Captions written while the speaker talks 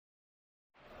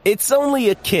It's only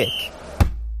a kick,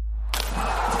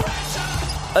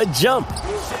 a jump,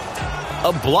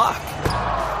 a block.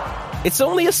 It's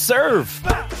only a serve.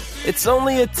 It's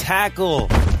only a tackle,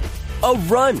 a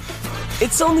run.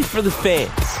 It's only for the fans.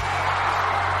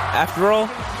 After all,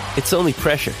 it's only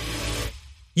pressure.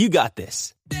 You got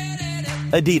this.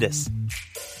 Adidas.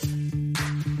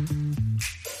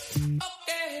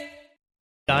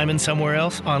 Diamond somewhere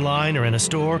else, online or in a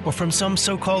store, or from some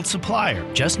so-called supplier.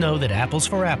 Just know that apples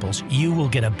for apples, you will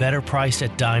get a better price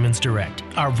at Diamonds Direct.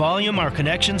 Our volume, our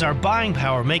connections, our buying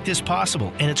power make this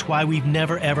possible, and it's why we've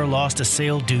never ever lost a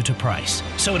sale due to price.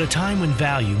 So at a time when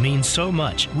value means so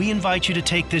much, we invite you to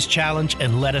take this challenge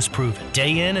and let us prove it.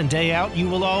 Day in and day out, you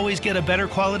will always get a better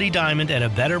quality diamond at a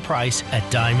better price at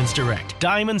Diamonds Direct.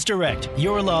 Diamonds Direct,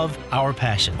 your love, our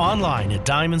passion. Online at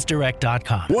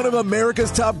diamondsdirect.com. One of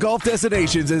America's top golf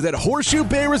destinations is at Horseshoe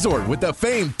Bay Resort with the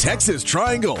famed Texas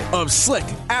Triangle of Slick,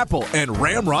 Apple, and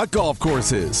Ramrock golf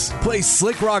courses. Play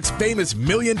Slick Rock's famous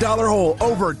 $1 Million hole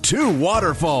over 2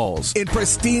 waterfalls. In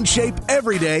pristine shape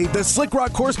every day, the Slick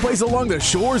Rock course plays along the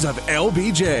shores of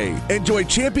LBJ. Enjoy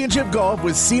championship golf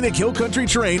with scenic hill country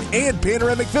terrain and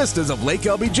panoramic vistas of Lake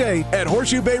LBJ at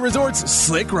Horseshoe Bay Resort's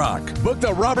Slick Rock. Book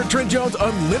the Robert Trent Jones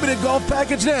Unlimited Golf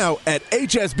Package now at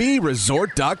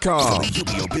hsbresort.com.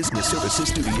 Studio Business Services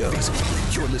Studios.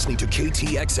 You're listening to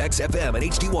KTXX FM and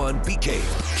HD1 BK,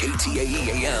 KTAE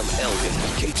AM Elgin,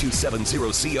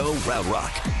 K270CO Round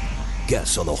Rock.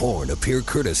 Guests on the Horn appear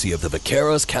courtesy of the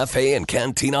Vaqueros Cafe and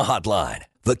Cantina Hotline.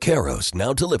 Vaqueros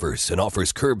now delivers and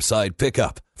offers curbside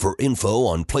pickup. For info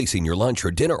on placing your lunch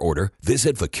or dinner order,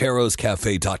 visit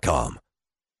vaqueroscafe.com.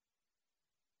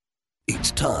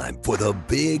 It's time for the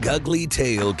Big Ugly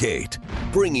Tailgate,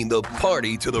 bringing the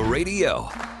party to the radio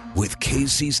with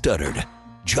Casey Studdard,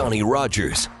 Johnny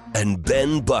Rogers, and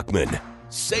Ben Buckman.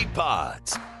 Say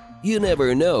pods. You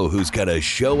never know who's going to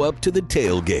show up to the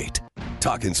tailgate.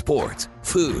 Talking sports,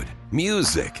 food,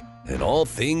 music, and all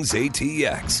things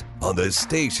ATX on the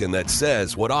station that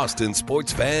says what Austin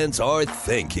sports fans are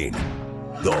thinking.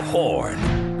 The Horn.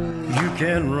 You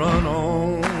can run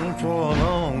on for a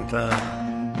long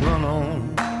time. Run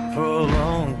on for a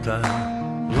long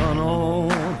time. Run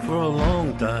on for a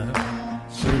long time.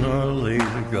 Sooner or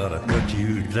later, gotta cut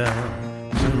you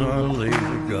down. Sooner or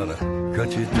later, gotta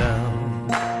cut you down.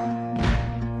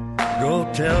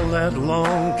 Go tell that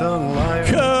long-tongued liar.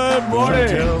 Good morning,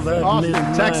 Tell that Austin,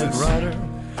 midnight Texas. rider.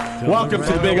 Welcome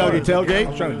to the Big Ugly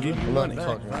Tailgate. Tailgate.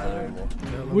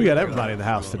 We got everybody in the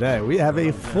house today. We have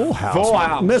a full house. Full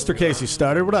house. Mr. Casey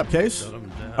Studdard. What up, Case?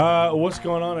 What's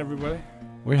going on, everybody?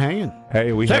 We're hanging.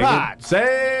 Hey, we Say hanging. pods.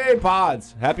 Say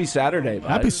pods. Happy Saturday, bud.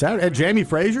 Happy Saturday. Had Jamie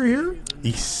Frazier here?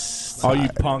 All you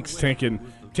punks taking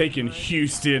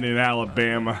Houston and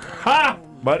Alabama. Ha!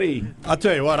 buddy. I'll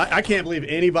tell you what, I can't believe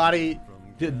anybody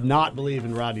did not believe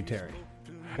in Rodney Terry.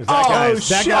 Shut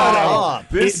up.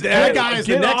 That guy is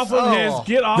the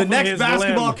next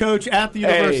basketball limb. coach at the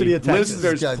University of Texas.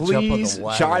 Listeners, please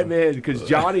chime in because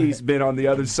Johnny's been on the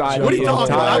other side. What are you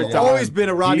talking about? I've always been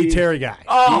a Rodney Terry guy.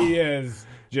 He has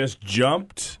just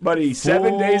jumped. Buddy,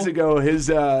 7 days ago,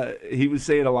 he was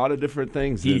saying a lot of different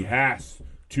things. He has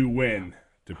to win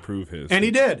to prove his. And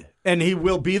he did. And he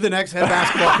will be the next head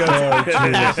basketball coach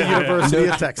at the University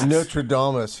of Texas. Notre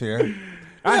Dame here.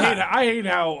 I hate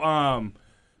how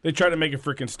they try to make a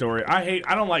freaking story.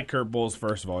 I don't like Kurt Bowles,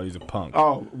 first of all. He's a punk.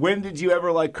 Oh, when did you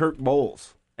ever like Kurt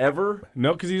Bowles? Ever?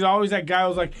 No, because he's always that guy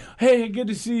who's like, hey, good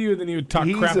to see you. And then he would talk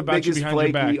crap about you behind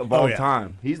your back. He's the biggest flaky of all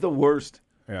time. He's the worst.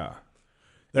 Yeah.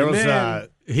 There was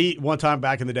he one time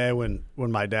back in the day when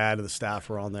my dad and the staff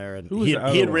were on there, and he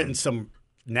had written some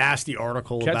nasty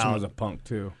article Ketchum about. was a punk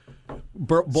too.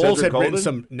 Bowles had written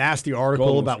some nasty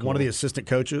article about one of the assistant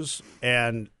coaches,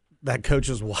 and that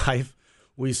coach's wife.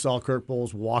 We saw Kurt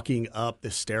Bowles walking up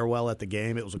the stairwell at the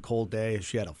game. It was a cold day.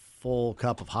 She had a full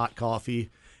cup of hot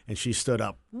coffee, and she stood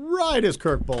up right as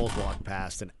Kurt Bowles walked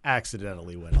past and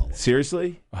accidentally went all the way.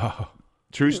 Seriously? Oh,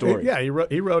 true story. Yeah, he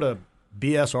wrote a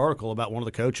BS article about one of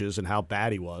the coaches and how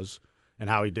bad he was and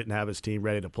how he didn't have his team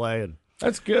ready to play. And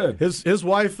that's good. His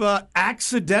wife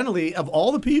accidentally, of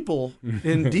all the people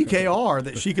in DKR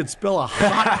that she could spill a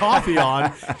hot coffee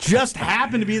on, just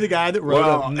happened to be the guy that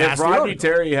wrote a nasty if Rodney article.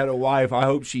 Terry had a wife, I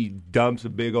hope she dumps a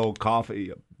big old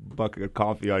bucket of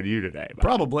coffee on you today. Buddy.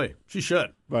 Probably. She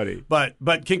should. Buddy. But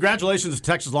congratulations to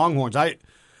Texas Longhorns.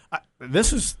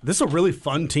 This is a really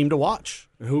fun team to watch.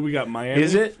 Who we got, Miami?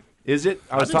 Is it?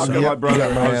 I was talking to my brother.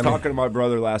 I was talking to my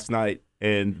brother last night.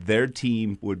 And their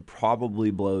team would probably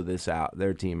blow this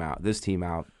team out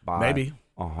by maybe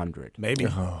 100. Maybe.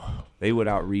 They would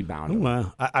out-rebound them.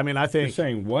 Well, I mean, I think. You're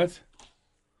saying what?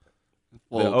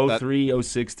 Well, the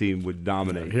 03-06 team would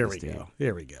dominate. Here this we team. go.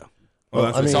 Here we go.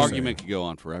 Well, this argument could go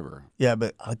on forever. Yeah,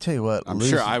 but I'll tell you what. I'm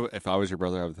sure if I was your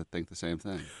brother, I would think the same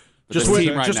thing. But Just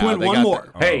win one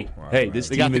more. This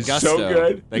team is so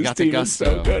good. They got the gusto.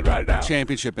 So good right now.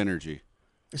 Championship energy.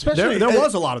 Especially there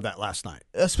was a lot of that last night.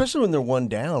 Especially when they're one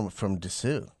down from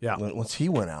Dessous. Yeah. Once he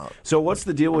went out. So what's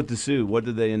the deal with Dessous? What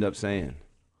did they end up saying?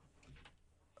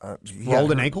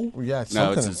 Rolled an ankle? Yeah,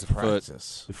 no, it's his foot.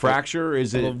 The fracture?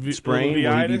 Is it sprained?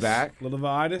 Will he be back?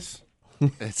 Littleitis?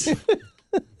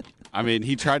 I mean,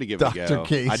 he tried to give it a go.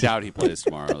 Casey. I doubt he plays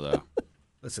tomorrow, though.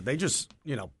 Listen, they just,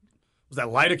 was that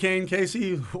lidocaine,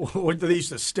 Casey? What did they used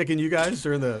to stick in you guys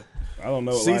during the I don't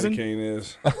know what season? lidocaine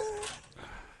is.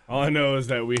 All I know is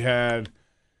that we had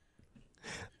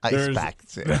ice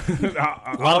packs. a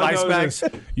lot of ice packs.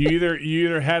 You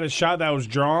either had a shot that was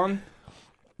drawn,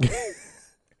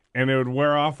 and it would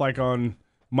wear off like on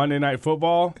Monday Night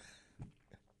Football,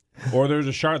 or there's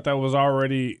a shot that was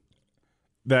already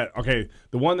the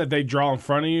one that they draw in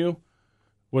front of you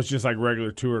was just like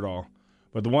regular Toradol,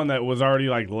 but the one that was already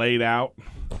like laid out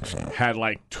had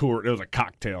like it was a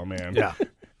cocktail, man. Yeah,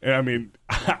 and I mean,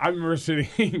 I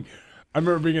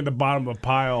remember being at the bottom of a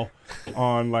pile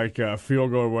on like a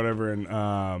field goal or whatever,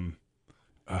 and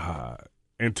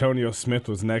Antonio Smith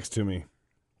was next to me,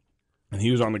 and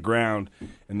he was on the ground,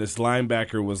 and this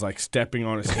linebacker was like stepping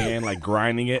on his hand, like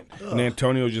grinding it, and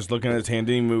Antonio was just looking at his hand,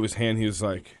 didn't even move his hand. He was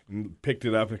like, picked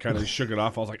it up and kind of shook it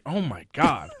off. I was like, oh my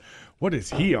God. What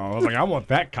is he on? I was like, I want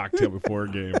that cocktail before a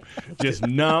game. Just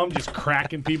numb, just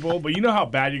cracking people. But you know how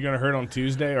bad you're going to hurt on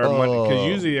Tuesday or Monday? Because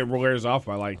usually it wears off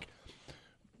by like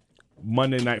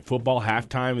Monday Night Football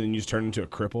halftime, and then you just turn into a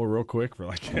cripple real quick for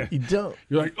like. You don't.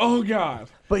 You're like, oh God.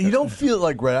 But you don't feel it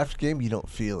like right after the game. You don't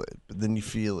feel it, but then you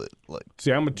feel it like.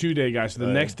 See, I'm a 2-day guy, so the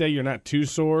next day you're not too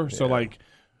sore. So like,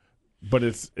 but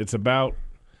it's about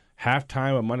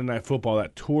halftime of Monday Night Football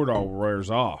that Toradol wears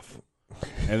off,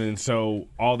 and then so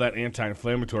all that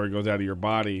anti-inflammatory goes out of your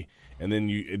body, and then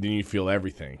you feel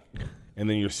everything, and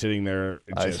then you're sitting there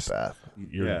Ice bath.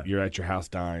 You're at your house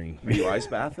dying. Are you ice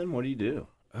bathing? What do you do?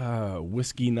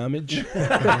 Whiskey numbage.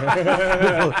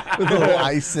 With a little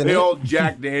ice in The it. old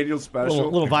Jack Daniels special.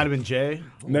 little vitamin J.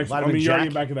 You're Jack. already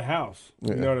back at the house.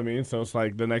 You know what I mean? So it's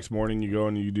like the next morning you go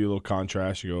and you do a little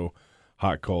contrast. You go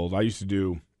hot, cold. I used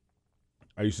to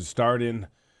start in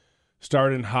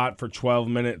hot for 12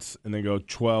 minutes and then go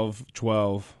 12,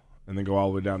 and then go all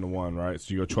the way down to 1, right?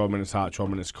 So you go 12 minutes hot,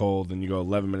 12 minutes cold, then you go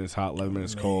 11 minutes hot, 11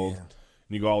 minutes cold, and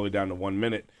you go all the way down to 1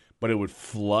 minute. But it would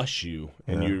flush you,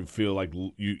 and you would feel like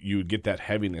you would get that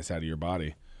heaviness out of your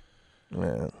body.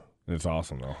 Man. It's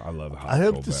awesome, though. I love the hot. I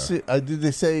hope cold to bath. see. Did they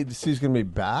say he's going to be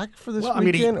back for this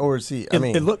weekend, or is he?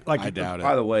 It looked like I doubt it.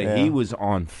 By the way, he was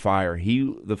on fire.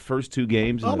 The first 2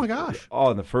 games. Oh my gosh!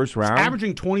 In the first round,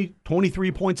 averaging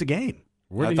 23 points a game.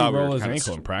 Where did he roll his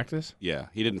ankle in practice? Yeah,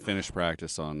 he didn't finish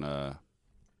practice on, I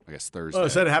guess, Thursday. Oh, it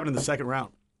said it happened in the second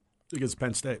round against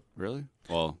Penn State. Really?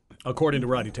 Well, according to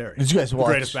Rodney Terry. Did you guys watch?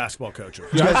 The greatest basketball coach of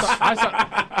I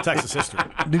saw Texas history.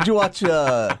 Did you watch? He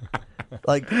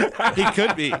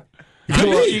could be.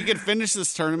 He could finish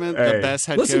this tournament the best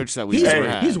head coach that we've ever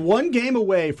had. He's one game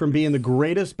away from being the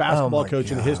greatest basketball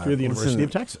coach in the history of the University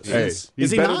of Texas.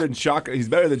 He's better than Shaka. He's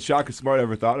better than Shaka Smart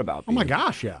ever thought about. Oh my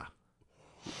gosh, yeah.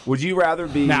 Would you rather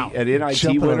be Now, an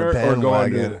NIT winner or go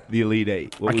on to the Elite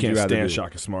Eight? What I would can't you rather stand do?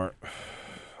 Shaka Smart.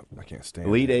 I can't stand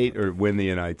Elite Eight or win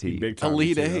the NIT? Big time.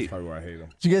 Elite That's Eight. probably why I hate him.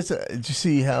 Did you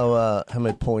see how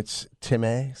many points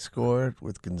Tim scored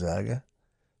with Gonzaga?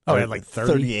 Oh, he had like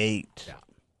 30. 38.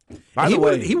 Yeah. By the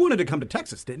way, he wanted to come to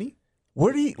Texas, didn't he?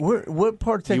 What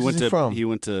part of Texas is he from? He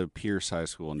went to Pierce High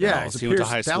School in Yeah, Dallas. he's He a went to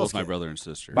Pierce high school Dallas with my kid. brother and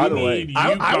sister. By the way,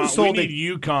 I was told we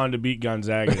need UConn to beat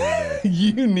Gonzaga today.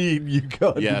 You need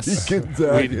UConn Yes. to beat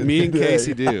Gonzaga Me and today.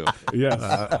 Casey do.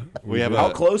 Yes. We have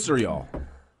how close are y'all?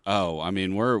 Oh, I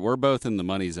mean, we're both in the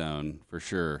money zone for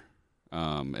sure.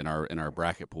 In our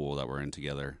bracket pool that we're in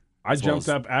together. I jumped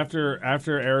up after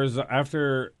Arizona,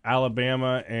 after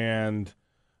Alabama and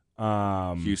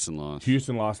Houston lost.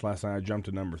 Houston lost last night. I jumped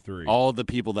to number 3. All the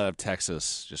people that have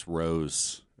Texas just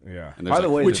rose. Yeah. And there's By the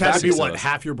way, Which has to be, six of what, us.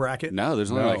 half your bracket? No,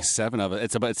 there's only No. like 7 of it.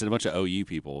 It's a bunch of OU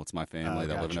people. It's my family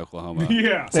that live in Oklahoma.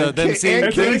 Yeah. So then seeing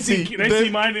And they see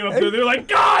my name up there. They're like,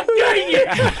 God dang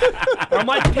it! I'm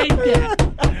like, take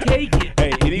that. Take it.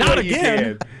 Hey, any Not way you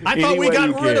again. can. I thought Any we way got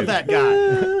you rid of can. that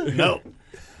guy. No.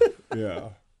 Yeah.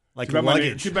 Like Too bad, my name,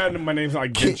 luggage. too bad my name's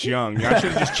like Vince Young. I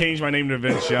should have just changed my name to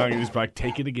Vince Young and just be like,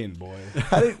 take it again, boy.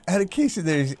 How did Casey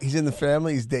there? He's in the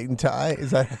family. He's dating Ty.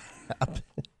 Is that?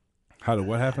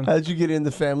 What happened? How did you get in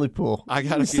the family pool? I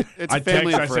got it's I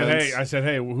family texted, and friends. I said,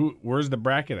 hey, where's the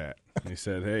bracket at? And he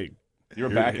said, hey, You're a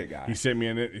bracket guy. He sent me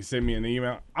an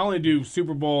email. I only do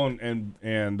Super Bowl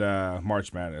and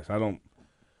March Madness. I don't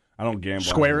gamble.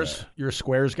 Squares? You're a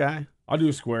squares guy? I'll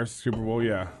do squares, Super Bowl,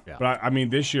 yeah. But I mean,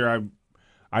 this year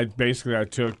I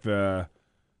took the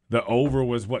over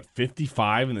was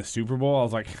 55 in the Super Bowl. I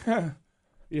was like,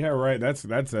 yeah, right. That's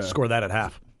a score that at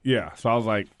half. Yeah, so I was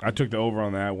like, I took the over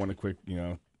on that. Won a quick,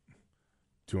 $200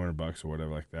 or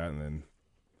whatever like that, and then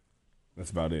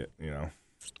that's about it.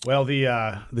 Well,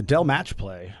 the Dell match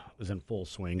play is in full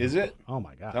swing. Is it? Oh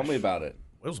my gosh! Tell me about it.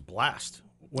 It was a blast.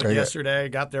 Went yesterday.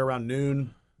 Got there around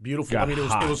noon. Beautiful. Got it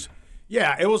was.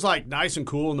 Yeah, it was like nice and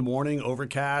cool in the morning.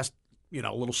 Overcast.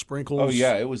 Little sprinkles. Oh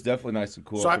yeah, it was definitely nice and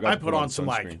cool. So I put on some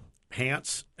like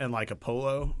pants and like a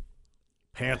polo.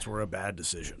 Pants were a bad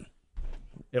decision.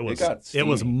 It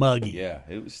was muggy. Yeah,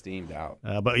 it was steamed out.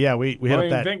 But yeah, we hit up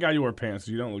that. Thank God you wear pants.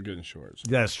 You don't look good in shorts.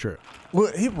 That's true.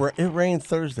 Well, it rained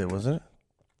Thursday, wasn't it?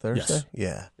 Thursday? Yes.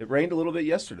 Yeah. It rained a little bit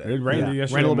yesterday. It rained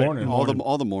yesterday morning.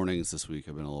 All the mornings this week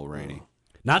have been a little rainy.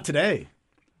 Not today.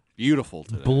 Beautiful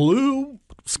today. Blue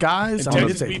skies. And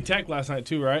Texas beat Tech last night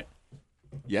too, right?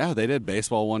 Yeah, they did.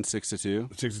 Baseball won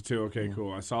 6-2. 6-2. Okay,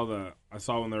 cool. I saw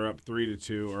when they were up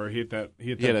 3-2, or he hit that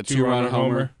a 2-run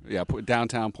homer. Yeah,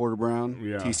 downtown Porter Brown.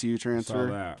 Yeah, TCU transfer.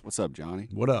 Saw that. What's up, Johnny?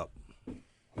 What up?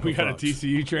 We got a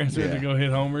TCU transfer to go hit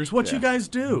homers. It's what you guys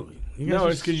do.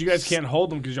 It's because you guys can't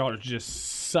hold them because y'all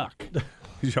just suck.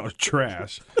 Y'all are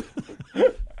trash.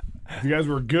 If you guys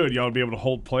were good, y'all would be able to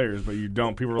hold players, but you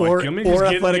don't. People are like, let me just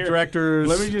get athletic in here. directors.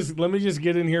 Let me just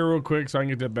get in here real quick so I can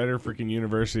get to a better freaking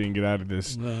university and get out of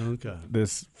this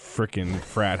this freaking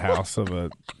frat house of a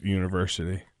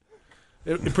university.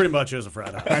 It pretty much is a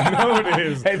frat house. I know it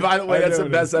is. Hey, by the way, that's the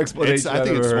best explanation. I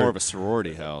think I've it's ever more heard. of a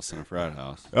sorority house than a frat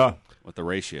house. With the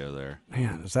ratio there.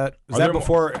 Man, is that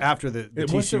before or after the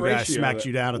TCU guy smacked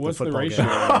you down at the football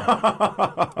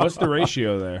game? What's the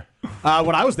ratio there?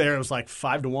 When I was there, it was like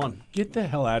 5-1. Get the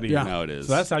hell out of here! Yeah. No, it is.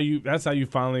 So that's how you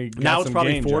finally got now some it's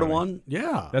probably game, 4-1.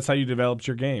 Yeah, that's how you developed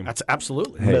your game. That's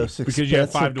absolutely Because you have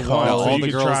 5-1. So all you the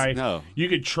could girls, try. no. You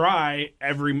could try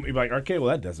every. You'd be like, okay, well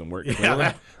that doesn't work. Yeah,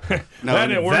 that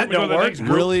didn't work. That We go to don't the work. next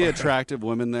group. Really attractive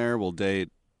women there will date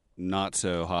not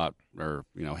so hot or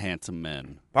handsome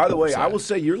men. By the way, I will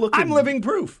say you're looking. I'm living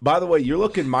proof. By the way, you're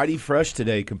looking mighty fresh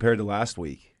today compared to last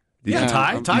week.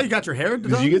 Ty, you got your hair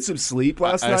done? Did you get some sleep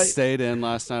last night? I stayed in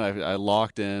last night. I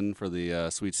locked in for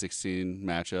the Sweet 16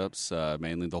 matchups,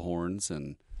 mainly the Horns,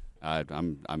 and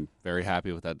I'm very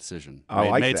happy with that decision.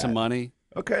 Made some money.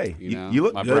 Okay, you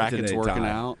look my good bracket's today, working Ty.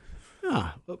 out.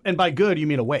 Yeah. And by good, you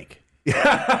mean awake.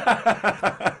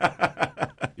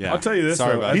 Yeah. I'll tell you this.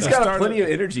 Sorry though, about at He's the got start plenty of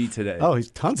energy today. Oh,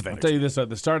 he's tons of I'll energy. tell you this at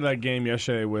the start of that game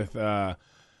yesterday with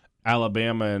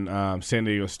Alabama and San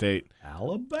Diego State.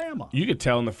 Alabama. You could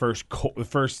tell in the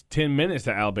first 10 minutes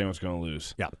that Alabama was going to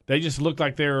lose. Yeah. They just looked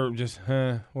like they were just,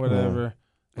 whatever.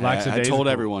 I told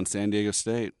everyone San Diego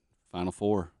State Final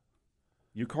Four.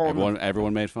 You called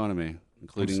everyone made fun of me,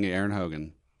 including Aaron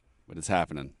Hogan, but it's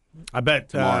happening. I bet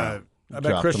Drop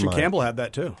Christian the mic. Campbell had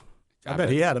that too. I bet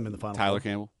he had him in the final. Tyler four.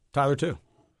 Campbell. Tyler too.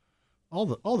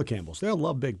 All the Campbells. They all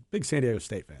love big San Diego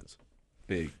State fans.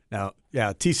 Big. Now,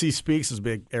 yeah, TC Speaks is a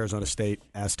big Arizona State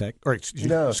Aztec, or excuse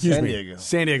San me, Diego.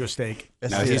 San Diego State.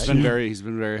 No, he's been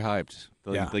very hyped.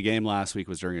 Yeah. The game last week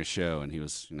was during a show, and he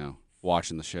was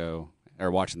watching the show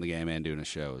or watching the game and doing a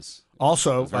show.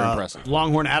 Also, very impressive.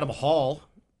 Longhorn Adam Hall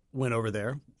went over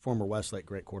there. Former Westlake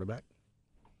great quarterback.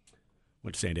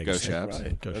 Went to San Diego Go State. Chaps.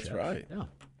 Right. That's Chaps. right. Yeah.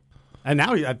 And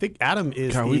now I think Adam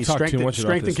is God, the we talk strength, too much about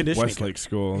strength and this conditioning Westlake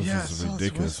school. This is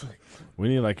ridiculous. We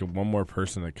need one more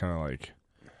person that kind of like.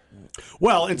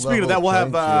 Well, and speaking of that, we'll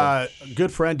have playing a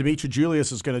good friend, Dimitri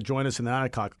Julius, is going to join us in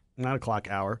the 9 o'clock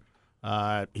hour.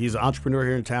 He's an entrepreneur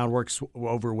here in town, works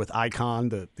over with Icon,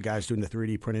 the guys doing the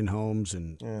 3D printing homes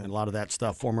and a lot of that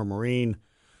stuff, former Marine,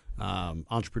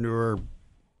 entrepreneur,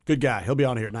 good guy. He'll be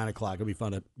on here at 9 o'clock. It'll be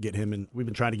fun to get him in. We've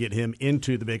been trying to get him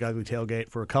into the Big Ugly Tailgate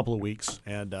for a couple of weeks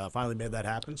and finally made that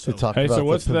happen. So,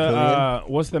 what's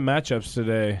the matchups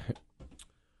today?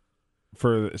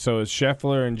 So is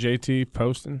Scheffler and JT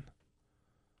posting?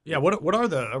 Yeah, what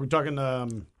are we talking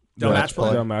Del Match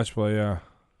Play? Del Match Play, yeah.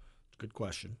 Good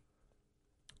question.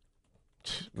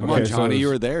 Come on, Johnny, you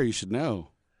were there. You should know.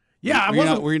 Yeah,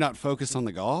 were you not focused on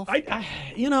the golf? I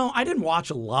didn't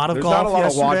watch a lot of There's golf not a lot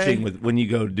yesterday. of watching when you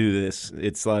go do this.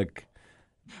 It's like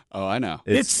Oh, I know.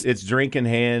 It's drinking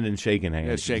hand and shaking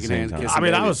hands. Yeah, shaking hands, kissing. I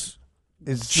mean, I was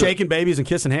shaking babies and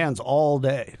kissing hands all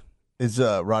day. Is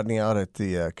Rodney out at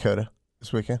the Coda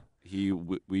this weekend?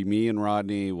 Me and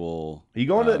Rodney will. Are you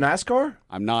going to NASCAR?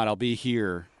 I'm not. I'll be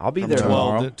here. I'll be from there 12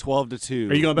 tomorrow. to 12 to 2.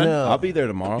 Are you going to bed? No. I'll be there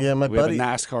tomorrow. Yeah, my we buddy. have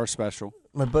a NASCAR special.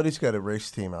 My buddy's got a race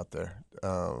team out there,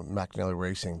 McNally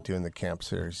Racing, doing the camp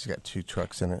series. He's got 2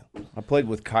 trucks in it. I played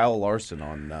with Kyle Larson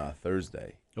on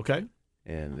Thursday. Okay.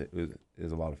 And it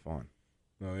was a lot of fun.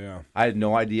 Oh, yeah. I had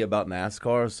no idea about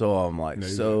NASCAR, so I'm like,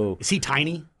 Is he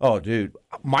tiny? Oh, dude.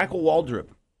 Michael Waldrop,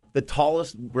 the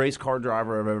tallest race car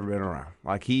driver I've ever been around.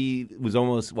 Like, he was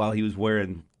almost, he was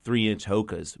wearing 3-inch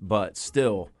Hokas, but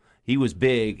still, he was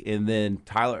big. And then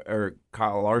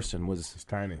Kyle Larson was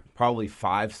tiny, probably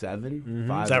 5'7",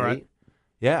 5'8". Is that right?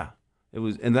 Yeah. It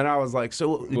was, and then I was like,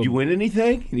 "So, did you win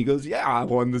anything?" And he goes, "Yeah, I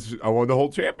won the whole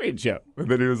championship." And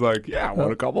then he was like, "Yeah, I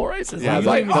won a couple of races." Yeah, I was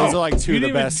like, those are like 2 of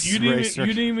the best You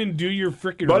didn't even do your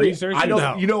freaking research. I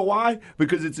don't. You know why?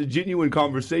 Because it's a genuine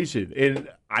conversation, and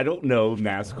I don't know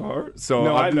NASCAR, so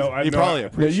no, I know. You probably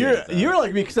appreciate it. You're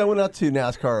like me because I went out to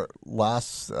NASCAR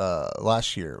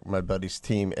last year, my buddy's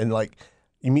team, and like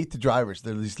you meet the drivers.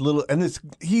 They're these little, and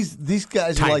these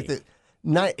guys Tiny. are like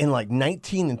in like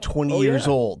 19 and 20 years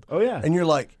old. Oh yeah, and you're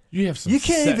like, you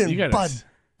can't even bud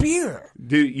beer,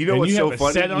 dude. You know what's so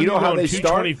funny? You know how they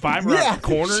start? 225 around the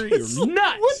corner. You're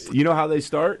nuts. You know how they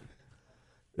start?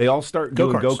 They all start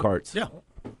doing go-karts. Yeah.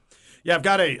 Yeah, I've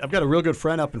got a real good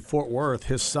friend up in Fort Worth.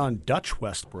 His son, Dutch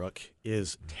Westbrook,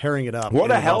 is tearing it up. What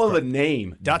a hell of a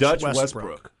name, Dutch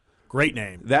Westbrook. Great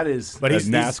name. That is, but he's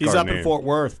up name. in Fort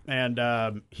Worth, and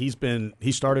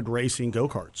he started racing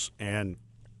go-karts, and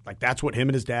like that's what him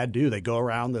and his dad do. They go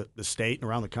around the state and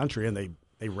around the country, and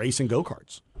they race in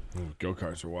go-karts.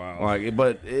 Go-karts are wild. Like,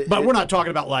 but we're not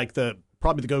talking about like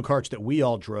probably the go-karts that we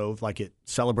all drove, like at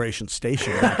Celebration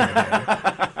Station back in the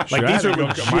day. Like these are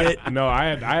legit.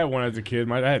 I had one as a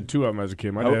kid. I had 2 of them as a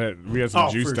kid. My dad we had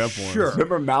some juiced up ones. Sure.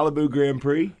 Remember Malibu Grand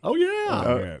Prix? Oh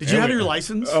yeah. Did you have your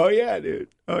license? Oh yeah, dude.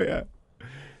 Oh yeah.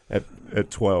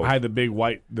 At 12, I had the big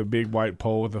white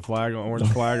pole with the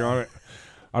orange flag on it.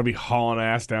 I'd be hauling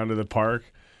ass down to the park.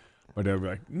 My dad would be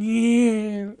like,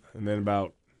 yeah. And then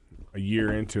about a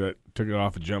year into it, took it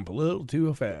off a jump a little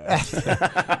too fast.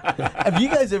 Have you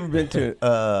guys ever been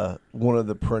to one of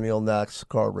the perennial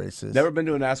NASCAR races? Never been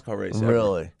to a NASCAR race.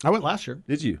 Really? Ever. I went last year.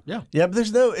 Did you? Yeah. Yeah, but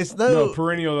it's no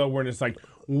perennial though, when it's like,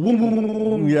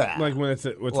 yeah, like when it's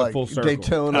like a full circle.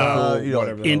 Daytona,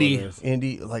 whatever.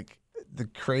 Indy, like the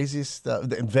craziest stuff.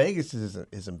 And Vegas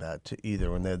isn't bad to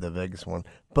either when they had the Vegas one,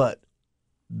 but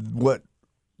what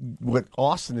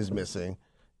Austin is missing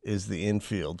is the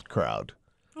infield crowd.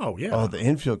 Oh yeah. Oh, the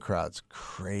infield crowd's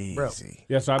crazy. Bro.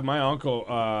 Yeah, so my uncle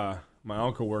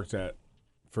worked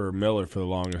for Miller for the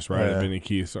longest, right? At Benny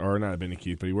Keith, or not at Benny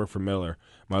Keith, but he worked for Miller.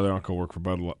 My other uncle worked for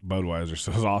Budweiser,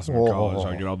 so it was awesome in college.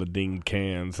 I get all the dinged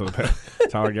cans, so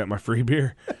that's how I got my free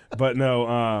beer. But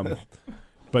no,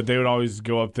 but they would always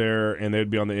go up there, and they would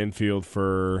be on the infield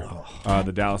for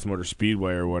the Dallas Motor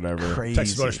Speedway or whatever. Crazy.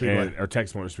 Texas Motor Speedway. Or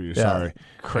Texas Motor Speedway, Yeah, sorry.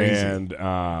 crazy.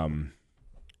 And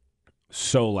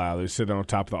so loud. They sit on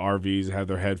top of the RVs, have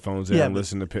their headphones in, and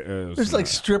listen to. There's like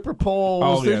stripper poles.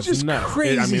 Oh, There's just nuts.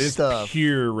 crazy it's stuff.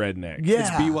 Pure redneck. Yeah. It's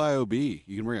BYOB.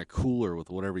 You can bring a cooler with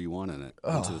whatever you want in it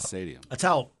into the stadium. That's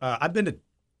how I've been to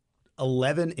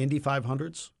 11 Indy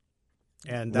 500s,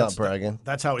 and that's Not bragging.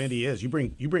 That's how Indy is. You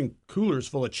bring coolers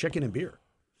full of chicken and beer,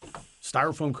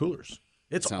 styrofoam coolers.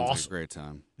 It's Sounds awesome. like a great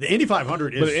time. The Indy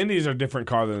 500 is. But the Indies are a different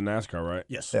car than the NASCAR, right?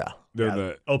 Yes. Yeah. They're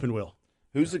the open wheel.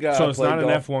 Who's the guy? So it's not an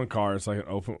F1 car. It's like an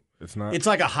open. It's not. It's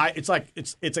like a high. It's like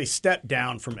it's a step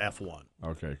down from F1.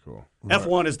 Okay, cool.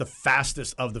 F1 is the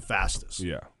fastest of the fastest.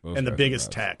 Yeah, and the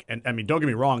biggest tech. And I mean, don't get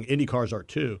me wrong. Indy cars are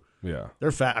too. Yeah,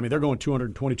 they're fat. I mean, they're going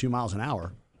 222 miles an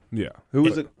hour. Yeah. Who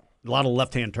was it? A lot of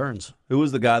left-hand turns. Who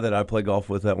was the guy that I played golf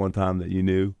with that one time that you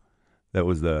knew? That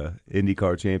was the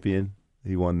IndyCar champion.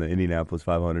 He won the Indianapolis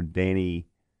 500. Danny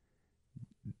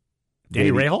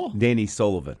Rahal? Danny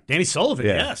Sullivan. Danny Sullivan.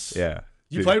 Yeah. Yes. Yeah.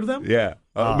 You played with him? Yeah.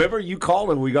 Remember you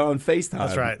called him? We got on FaceTime.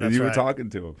 That's right. And you were talking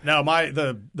to him. No,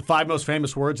 the 5 most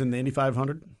famous words in the Indy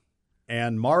 500.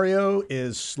 And Mario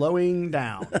is slowing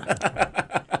down.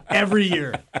 Every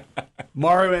year.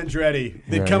 Mario Andretti.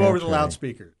 They'd come over the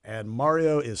loudspeaker. And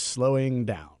Mario is slowing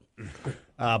down.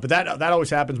 But that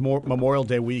always happens Memorial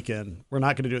Day weekend. We're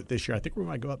not going to do it this year. I think we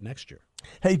might go up next year.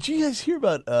 Hey, did you guys hear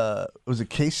about was it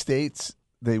K-State's?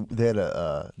 They had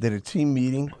a team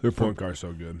meeting. Their point guard's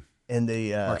so good. And they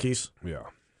Marquise? Yeah.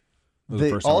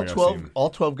 They all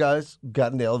 12 guys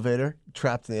got in the elevator,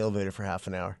 trapped in the elevator for half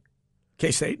an hour.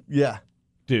 K-State? Yeah.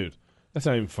 Dude, that's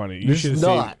not even funny. It's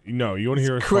not. No, you want to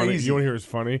hear it's crazy. funny? You want to hear it's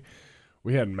funny?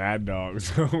 We had Mad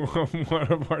Dogs on one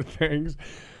of our things.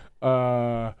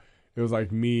 It was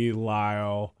like me,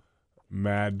 Lyle,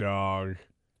 Mad Dog.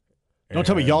 Don't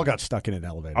tell me y'all got stuck in an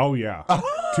elevator. Oh yeah,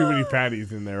 too many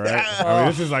patties in there, right? I mean,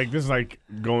 this is like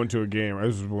going to a game.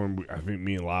 This is when I think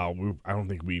me and Lyle. I don't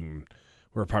think we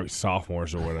we were probably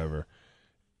sophomores or whatever.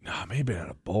 No, maybe at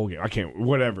a bowl game. I can't,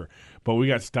 whatever. But we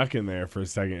got stuck in there for a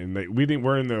second, and we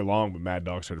weren't in there long, but Mad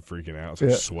Dog started freaking out,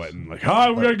 sweating, like, "Hi,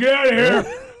 we gotta get out of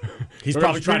here." He's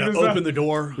probably trying to open the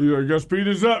door. He's like, "Go speed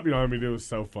this up." You know, I mean, it was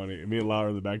so funny. And me and Laura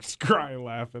in the back just crying,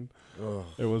 laughing.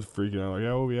 It was freaking out. Like,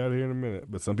 yeah, we'll be out of here in a minute.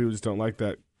 But some people just don't like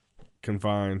that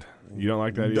confined. You don't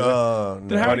like that either? No.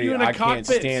 Then how are you in a I cockpit?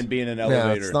 can't stand being in an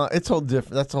elevator. It's not. It's whole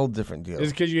different. That's a whole different deal. Is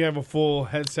it because you have a full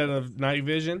headset of night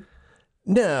vision?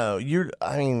 No,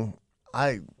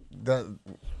 that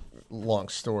long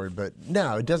story, but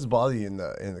no, it doesn't bother you in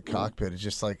the cockpit. It's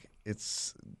just like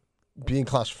it's being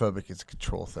claustrophobic. It's a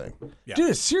control thing. Yeah.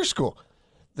 Dude, it's SEER school.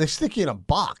 They stick you in a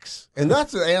box, and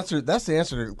that's the answer. That's the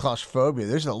answer to claustrophobia.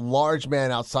 There's a large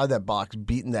man outside that box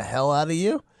beating the hell out of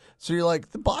you. So you're like,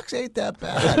 the box ain't that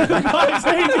bad. The box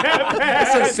ain't that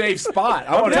bad. It's a safe spot.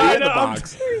 I want to be in the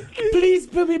box. Please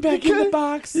put me back in the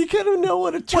box. You kind of know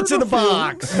what a turtle What's in the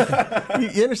box?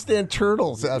 You understand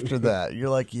turtles after that. You're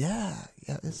like, yeah,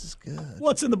 this is good.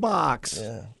 What's in the box?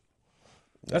 Yeah.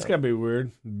 That's got to be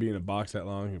weird, being in a box that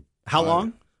long. How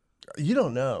long? You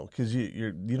don't know because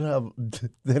you don't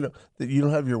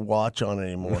have your watch on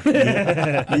anymore. You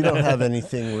don't have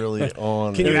anything really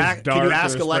on. Can you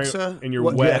ask Alexa? And you're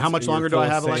wet. How much longer do I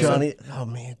have, Alexa? Johnny,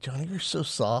 Johnny, you're so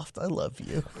soft. I love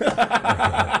you.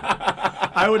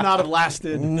 I would not have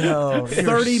lasted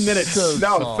 30 minutes. So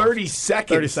soft. 30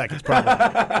 seconds. 30 seconds, probably.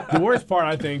 The worst part,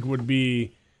 I think, would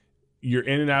be you're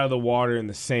in and out of the water in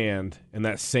the sand, and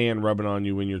that sand rubbing on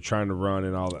you when you're trying to run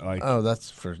and all that. Like, oh, that's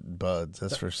for buds.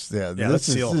 That's for that's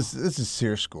SEAL. This is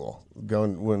SEER school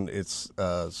going when it's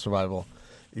survival,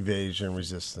 evasion,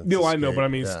 resistance. No, I know, escape. but I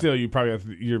mean, still,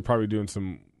 you're probably doing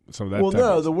some of that. Well,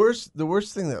 no, the worst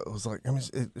thing that was like, I mean,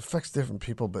 it affects different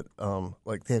people, but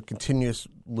like they have continuous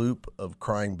loop of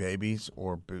crying babies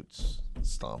or boots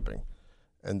stomping.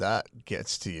 And that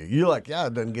gets to you. You're like, yeah,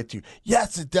 it doesn't get to you.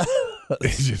 Yes, it does.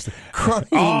 It's just crying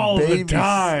all babies. the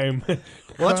time.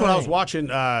 Well, that's what I was watching.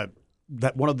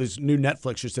 That one of these new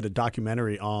Netflix just did a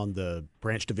documentary on the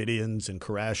Branch Davidians and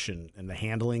Koresh and the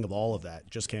handling of all of that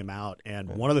just came out. And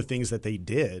one of the things that they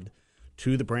did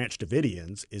to the Branch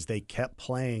Davidians is they kept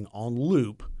playing on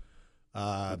loop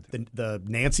the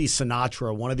Nancy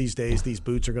Sinatra, one of these days these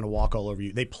boots are going to walk all over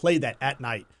you. They played that at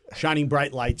night, shining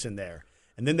bright lights in there.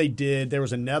 And then there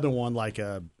was another one like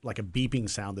a beeping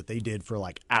sound that they did for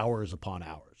like hours upon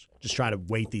hours, just trying to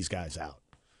wait these guys out.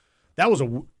 That was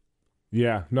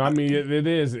yeah. No, I mean it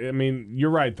is. I mean, you're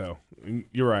right though.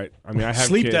 You're right. I mean, I have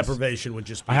sleep kids. deprivation would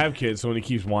just be. I have kids, so when he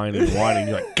keeps whining,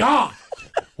 you're like, God,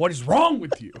 what is wrong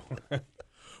with you?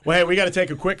 Well, hey, we got to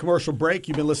take a quick commercial break.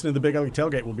 You've been listening to the Big Ugly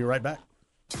Tailgate. We'll be right back.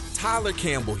 Tyler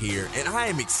Campbell here, and I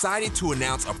am excited to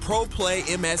announce a Pro Play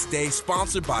MS Day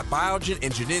sponsored by Biogen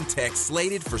and Genentech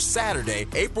slated for Saturday,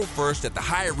 April 1st at the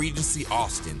Hyatt Regency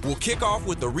Austin. We'll kick off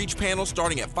with the Reach panel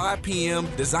starting at 5 p.m.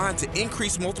 designed to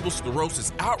increase multiple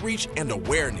sclerosis outreach and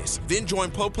awareness. Then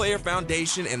join Pro Player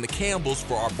Foundation and the Campbells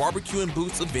for our Barbecue and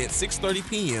Boots event 6:30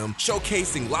 p.m.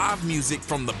 showcasing live music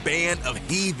from the Band of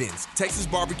Heathens, Texas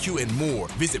Barbecue, and more.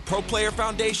 Visit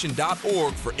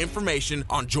ProPlayerFoundation.org for information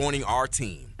on joining our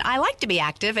team. I like to be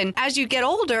active, and as you get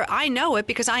older, I know it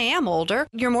because I am older,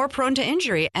 you're more prone to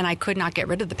injury, and I could not get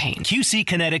rid of the pain. QC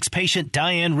Kinetics patient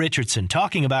Diane Richardson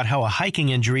talking about how a hiking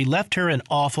injury left her in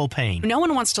awful pain. No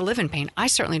one wants to live in pain. I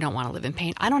certainly don't want to live in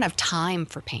pain. I don't have time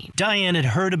for pain. Diane had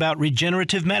heard about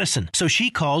regenerative medicine, so she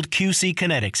called QC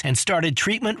Kinetics and started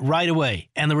treatment right away,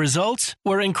 and the results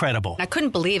were incredible. I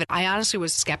couldn't believe it. I honestly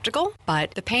was skeptical,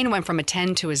 but the pain went from a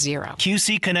 10 to a 0.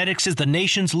 QC Kinetics is the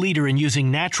nation's leader in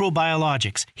using natural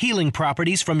biologics, healing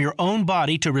properties from your own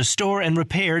body to restore and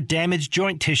repair damaged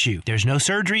joint tissue. There's no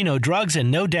surgery, no drugs, and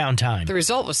no downtime. The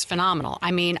result was phenomenal.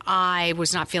 I mean, I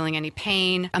was not feeling any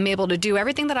pain. I'm able to do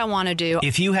everything that I want to do.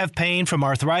 If you have pain from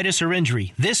arthritis or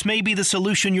injury, this may be the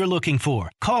solution you're looking for.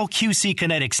 Call QC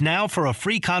Kinetics now for a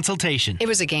free consultation. It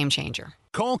was a game changer.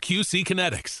 Call QC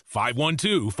Kinetics,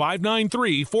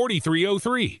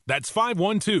 512-593-4303. That's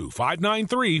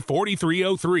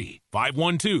 512-593-4303.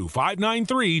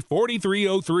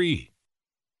 512-593-4303.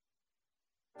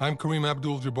 I'm Kareem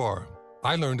Abdul-Jabbar.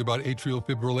 I learned about atrial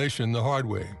fibrillation the hard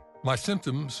way. My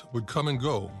symptoms would come and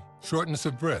go. Shortness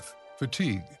of breath,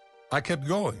 fatigue. I kept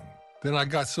going. Then I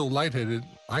got so lightheaded,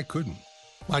 I couldn't.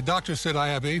 My doctor said I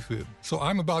have AFib, so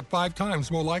I'm about 5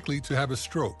 times more likely to have a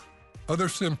stroke. Other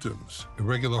symptoms,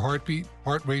 irregular heartbeat,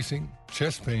 heart racing,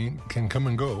 chest pain can come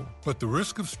and go, but the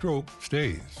risk of stroke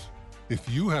stays. If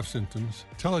you have symptoms,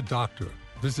 tell a doctor.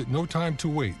 Visit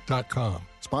notimetowait.com.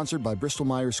 Sponsored by Bristol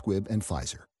Myers Squibb and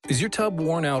Pfizer. Is your tub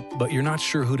worn out, but you're not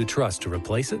sure who to trust to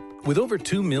replace it? With over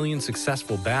 2 million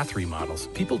successful bath remodels,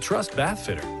 people trust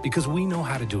Bathfitter because we know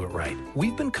how to do it right.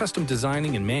 We've been custom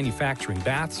designing and manufacturing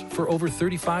baths for over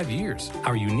 35 years.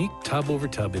 Our unique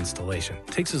tub-over-tub installation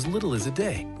takes as little as a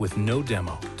day with no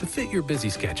demo to fit your busy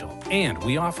schedule. And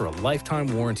we offer a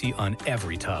lifetime warranty on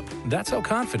every tub. That's how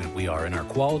confident we are in our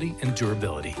quality and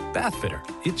durability. Bathfitter,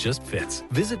 it just fits.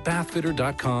 Visit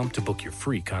bathfitter.com to book your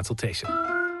free consultation.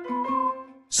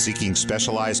 Seeking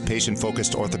specialized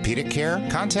patient-focused orthopedic care?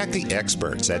 Contact the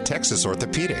experts at Texas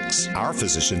Orthopedics. Our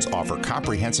physicians offer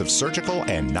comprehensive surgical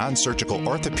and non-surgical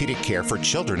orthopedic care for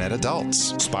children and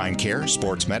adults, spine care,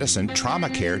 sports medicine, trauma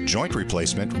care, joint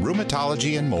replacement,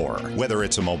 rheumatology, and more. Whether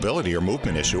it's a mobility or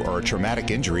movement issue or a traumatic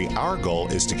injury, our goal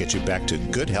is to get you back to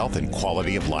good health and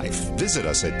quality of life. Visit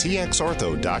us at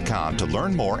txortho.com to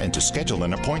learn more and to schedule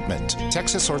an appointment.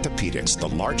 Texas Orthopedics, the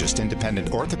largest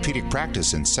independent orthopedic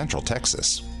practice in Central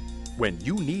Texas. When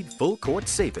you need full court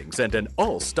savings and an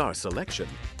all-star selection,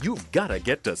 you've got to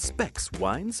get to Specs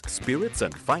Wines, Spirits,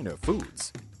 and Finer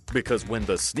Foods. Because when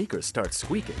the sneakers start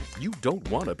squeaking, you don't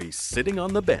want to be sitting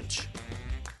on the bench.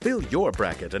 Fill your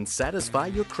bracket and satisfy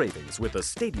your cravings with a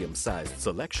stadium-sized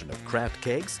selection of craft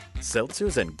kegs,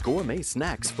 seltzers, and gourmet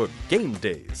snacks for game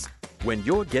days. When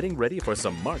you're getting ready for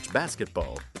some March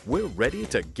basketball, we're ready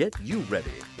to get you ready.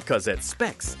 Because at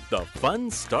Specs, the fun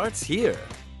starts here.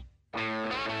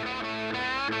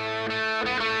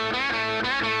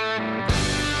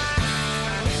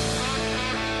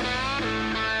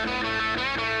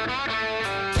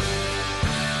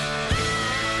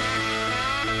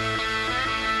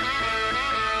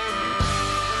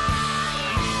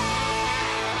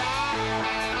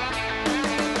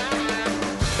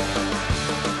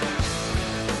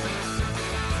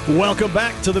 Welcome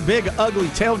back to the Big Ugly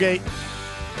Tailgate.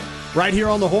 Right here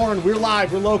on the Horn. We're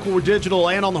live, we're local, we're digital,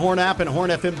 and on the Horn app and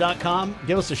hornfm.com.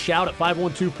 Give us a shout at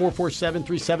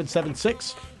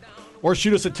 512-447-3776. Or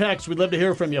shoot us a text. We'd love to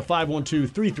hear from you.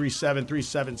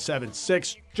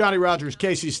 512-337-3776. Johnny Rogers,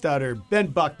 Casey Stutter, Ben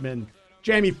Buckman,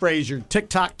 Jamie Frazier,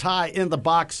 TikTok Ty in the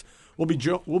box. We'll be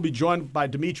joined by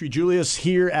Dimitri Julius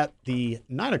here at the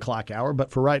 9 o'clock hour.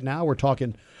 But for right now, we're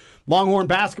talking Longhorn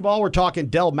basketball. We're talking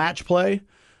Dell match play.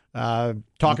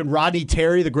 Talking Rodney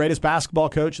Terry, the greatest basketball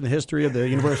coach in the history of the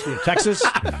University of Texas.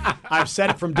 I've said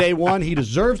it from day one. He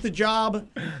deserves the job,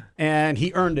 and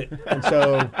he earned it. And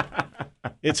so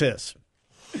it's his.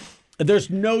 There's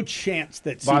no chance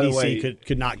that CDC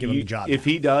could not give him the job. If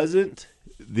he doesn't,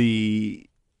 the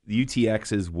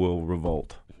UTXs will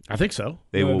revolt. I think so.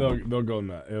 They'll go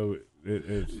nuts. I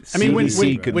mean, when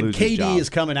KD is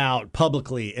coming out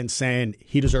publicly and saying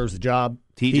he deserves the job,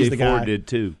 he's the guy. TJ Ford did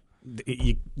too.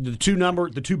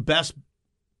 The two best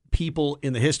people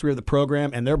in the history of the program,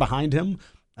 and they're behind him.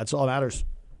 That's all that matters.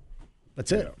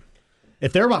 That's it.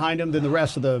 If they're behind him, then the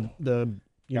rest of the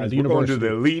university. Going to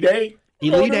the Elite Eight.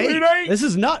 Elite Eight. This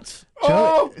is nuts.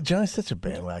 Johnny's such a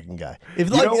bandwagon guy. If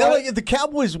the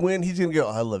Cowboys win, he's gonna go,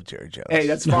 I love Jerry Jones. Hey,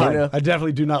 that's fine. I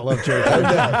definitely do not love Jerry Jones.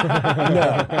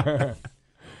 No.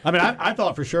 I mean, I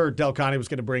thought for sure Del Conte was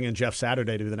going to bring in Jeff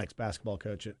Saturday to be the next basketball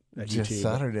coach at Jeff UT.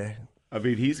 Saturday. I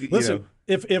mean, listen.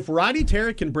 If Rodney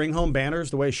Terry can bring home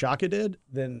banners the way Shaka did,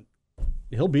 then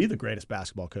he'll be the greatest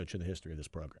basketball coach in the history of this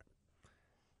program.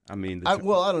 I mean, I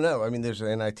don't know. I mean, there's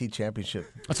an NIT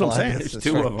championship. That's what I'm saying. There's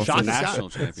two of them. It's a national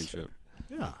championship.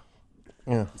 Yeah.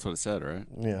 That's what it said, right?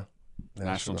 Yeah.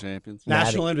 National champions.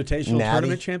 National Invitational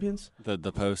Tournament champions.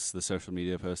 The social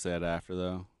media post they had after,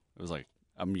 though, it was like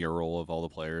a mural of all the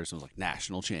players. It was like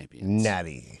national champions.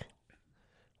 Natty.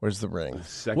 Where's the ring?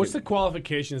 What's the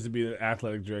qualifications to be the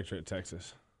athletic director at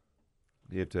Texas?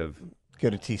 You have to go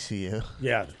to TCU.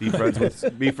 Yeah. Be friends with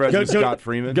Scott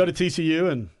Freeman. Go to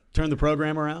TCU and turn the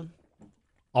program around.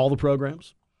 All the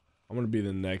programs. I'm going to be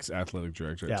the next athletic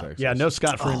director at Texas. Yeah, no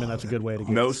Scott Freeman. That's a good way to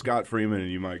get No Scott Freeman,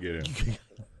 and you might get in.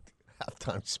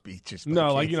 Halftime speeches.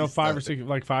 No,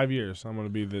 5 years.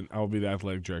 I'll be the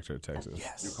athletic director at Texas.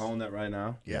 Yes. You're calling that right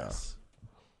now? Yes.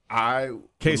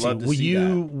 Casey, love to see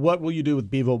what will you do with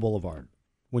Bevo Boulevard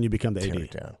when you become the Tear AD?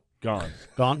 it down.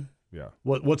 Gone? Yeah.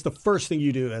 What's the first thing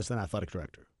you do as an athletic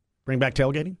director? Bring back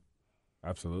tailgating?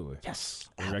 Absolutely. Yes.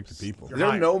 Bring back the people. Is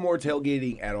there no more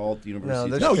tailgating at all at the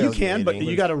university? No, you can, but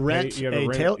you got to rent you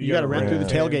got to rent through the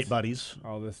tailgate buddies.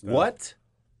 All this stuff. What?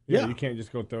 Yeah, you can't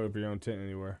just go throw up your own tent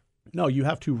anywhere. No, you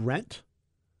have to rent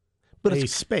a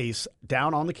space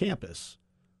down on the campus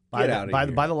by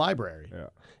the library. Yeah.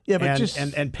 Yeah, but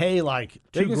and pay like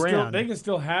 $2,000. They can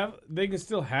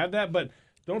still have that, but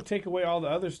don't take away all the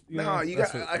others. Don't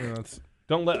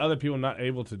Don't let other people not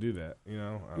able to do that.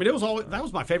 I mean, that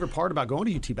was my favorite part about going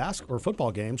to UT basketball or football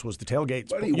games was the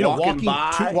tailgates.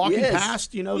 Walking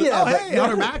past.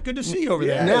 Hunter Mack, good to see you over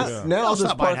there. Now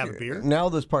stop by and have a beer. Now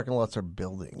those parking lots are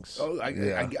buildings. Oh,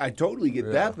 I totally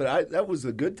get that, but that was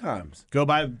the good times. Go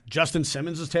by Justin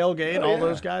Simmons' tailgate. All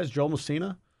those guys. Joel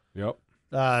Messina. Yep.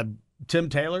 Tim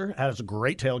Taylor has a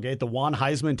great tailgate. The Juan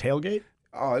Heisman tailgate.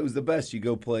 Oh, it was the best. You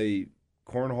go play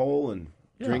cornhole and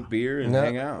drink beer and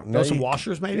hang out. Know some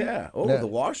washers, maybe? Yeah. The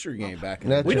washer game back in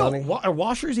the day. Are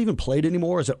washers even played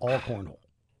anymore, or is it all cornhole?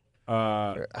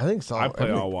 I think so. I play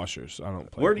all washers. I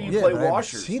don't play. Where do you play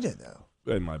washers? I've seen it,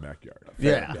 though. In my backyard.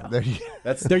 Yeah.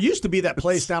 There used to be that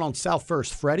place down on South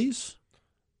First, Freddy's.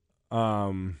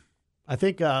 I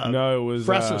think no, it was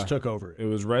Fresses took over. It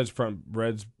was Reds. Well,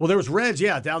 there was Reds,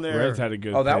 down there. Reds had a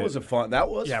good. Oh, that was fun.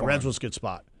 Reds was a good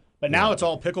spot. But now it's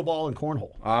all pickleball and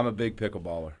cornhole. I'm a big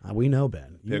pickleballer. We know,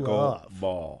 Ben.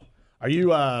 Pickleball. Are you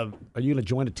going to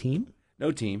join a team?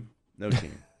 No team. No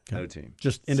team.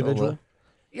 Just individual?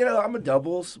 I'm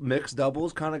a mixed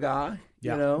doubles kind of guy.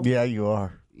 Yeah. Yeah, you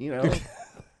are.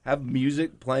 Have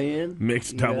music playing.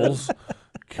 Mixed doubles.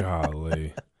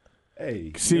 Golly.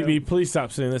 Hey. CB, please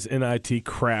stop saying this NIT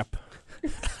crap.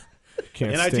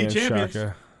 Can't NIT stand champions.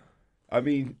 Shaka. I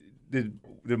mean, did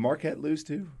Marquette lose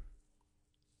too?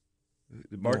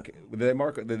 Did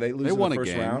they lose in the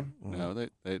first round? No, they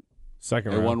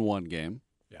second they round. won one game.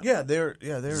 Yeah, they're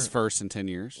This is first in 10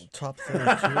 years. top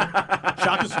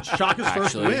 32. Shaka's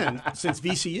first win since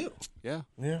VCU. Yeah.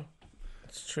 Yeah,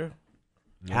 it's true.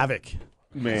 Havoc.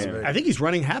 Man. I think he's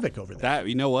running havoc over there.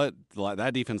 You know what?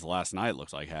 That defense last night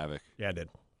looks like havoc. Yeah, it did.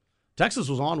 Texas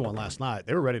was on one last night.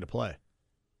 They were ready to play.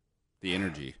 The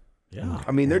energy. Yeah.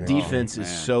 I mean, their defense is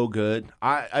so good.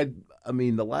 I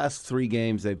mean, the last 3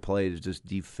 games they played is just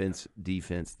defense.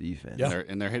 Yeah.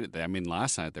 And they're hitting. I mean,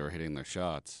 last night they were hitting their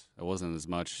shots. It wasn't as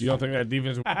much. You don't think that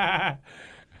defense?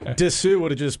 Dessou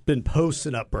would have just been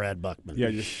posting up Brad Buckman.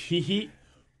 Yeah, just he.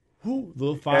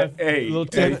 Little 5, little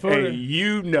 10 footer. Hey,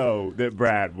 you know that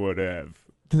Brad would have.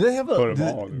 Do they have put him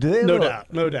on.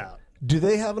 No doubt. Do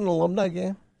they have an alumni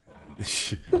game?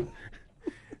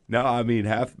 No, I mean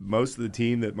most of the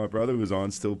team that my brother was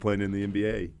on still playing in the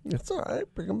NBA. It's all right.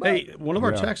 Bring them back. Hey, one of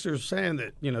our texters saying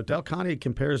that Del Conte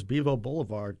compares Bevo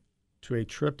Boulevard to a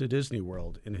trip to Disney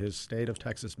World in his state of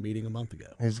Texas meeting a month ago.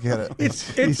 He's got it.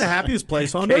 It's the happiest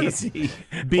place on earth.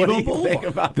 Bevo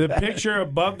Boulevard. The picture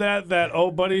above that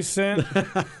old buddy sent.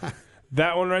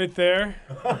 That one right there.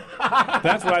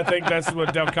 That's what I think. That's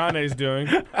what Del Conte's doing.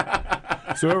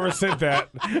 So whoever sent that,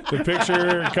 the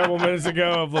picture a couple minutes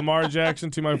ago of Lamar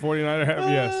Jackson to my 49er hat,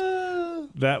 yes.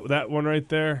 That one right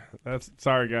there.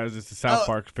 Sorry guys, it's the South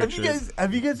Park picture.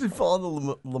 Have you guys been following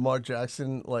the Lamar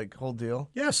Jackson whole deal?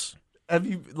 Yes. Have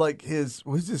you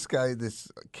who's this guy? This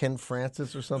Ken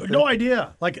Francis or something? No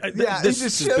idea. This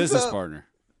is his business partner.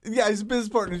 Yeah, his business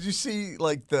partner. Did you see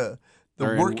the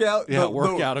workout?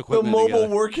 Workout the equipment. mobile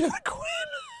together. workout equipment.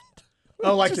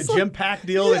 Oh, like the gym pack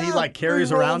deal that he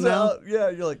carries around now? Out. Yeah,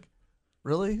 you're like,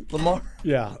 really? Lamar?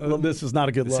 Yeah, this is not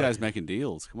a good This look. guy's making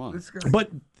deals. Come on. But,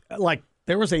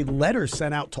 there was a letter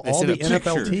sent out to all the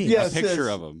NFL teams. Yes, a picture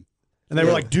of him. And they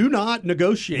were like, do not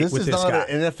negotiate with this guy. This is not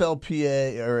an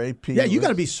NFLPA or AP. Yeah, you got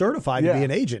to be certified to be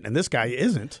an agent, and this guy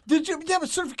isn't. Did you have a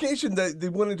certification that they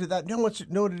went into that? Know what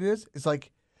it is? It's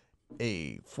like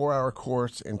a 4-hour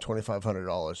course and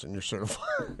 $2,500, and you're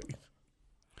certified.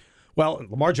 Well,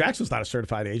 Lamar Jackson's not a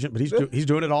certified agent, but he's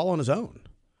doing it all on his own.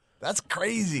 That's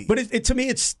crazy. But to me,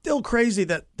 it's still crazy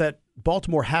that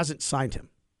Baltimore hasn't signed him.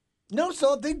 No,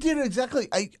 so they did it exactly.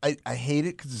 I hate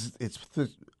it because it's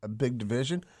a big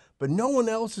division, but no one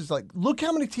else is like, look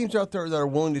how many teams out there that are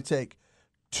willing to take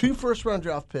 2 first-round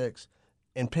draft picks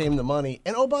and pay him the money.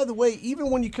 And, oh, by the way,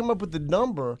 even when you come up with the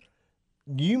number,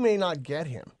 you may not get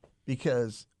him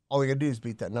because all you got to do is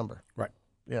beat that number. Right.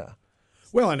 Yeah.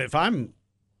 Well, and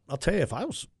I'll tell you, if I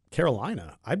was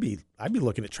Carolina, I'd be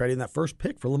looking at trading that first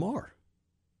pick for Lamar.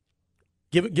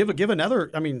 Give another.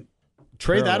 I mean,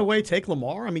 trade that away, take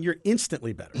Lamar. I mean, you're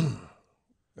instantly better.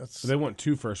 They want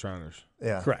 2 first rounders.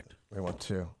 Yeah, correct. They want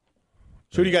 2.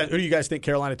 So who do you guys think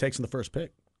Carolina takes in the first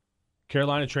pick?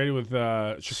 Carolina traded with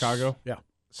Chicago. Yeah,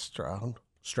 Stroud.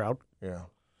 Yeah.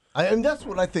 And that's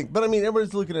what I think. But I mean,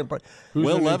 everybody's looking at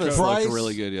Will Levis looked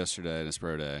really good yesterday in his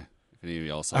pro day. If any of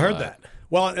y'all saw I heard that.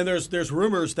 Well, and there's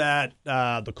rumors that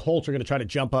the Colts are going to try to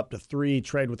jump up to 3,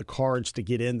 trade with the Cards to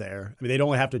get in there. I mean, they'd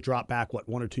only have to drop back 1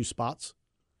 or 2 spots.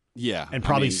 Yeah, and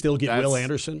probably still get Will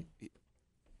Anderson.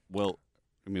 Will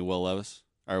Levis?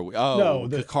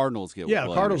 The Cardinals get. Yeah,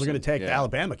 Will the Cardinals Anderson. are going to take the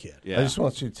Alabama kid. Yeah. I just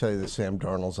want you to tell you that Sam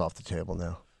Darnold's off the table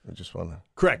now. I just want to.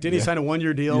 Correct. Didn't he sign a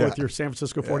 1-year deal with your San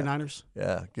Francisco 49ers?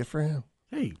 Yeah, good for him.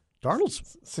 Hey,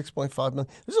 Darnold's $6.5 million.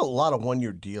 There's a lot of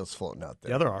 1-year deals floating out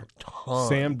there. Yeah, there are.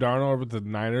 Sam Darnold with the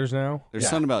Niners now. There's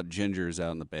something about gingers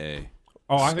out in the Bay.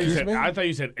 Oh, I thought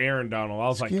you said Aaron Donald. I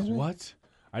was like, what?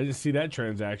 I didn't see that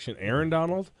transaction. Aaron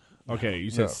Donald? Okay, you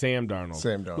said Sam Darnold.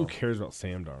 Sam Darnold. Who cares about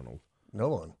Sam Darnold? No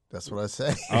one. That's what I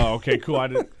say. Oh, okay, cool. I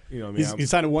didn't. He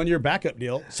signed a 1-year backup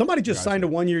deal. Somebody just signed a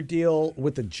 1-year deal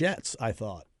with the Jets. I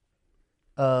thought.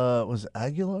 Was it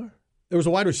Aguilar? There was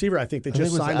a wide receiver. I think that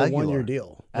just signed a 1-year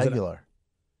deal. Aguilar.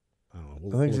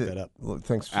 We'll look that up.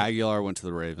 Thanks. Aguilar went to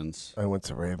the Ravens. I went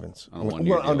to Ravens. On a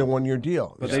 1-year deal. Under 1-year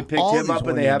deal. But they picked him up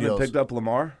and they haven't picked up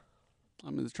Lamar?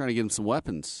 I mean, they're trying to get him some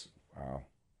weapons. Wow.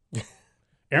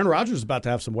 Aaron Rodgers is about to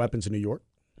have some weapons in New York.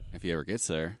 If he ever gets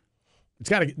there.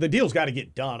 The deal's got to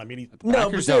get done. I mean, the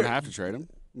Packers don't have to trade him.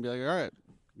 Be like, all right.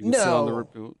 You can sit on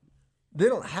the they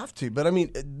don't have to, but I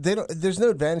mean, they don't. There's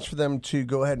no advantage for them to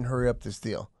go ahead and hurry up this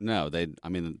deal. No,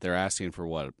 they're asking for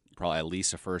what? Probably at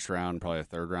least a first round, probably a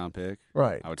third round pick.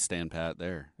 Right. I would stand pat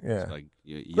there. Yeah. It's like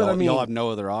you'll have no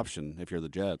other option if you're the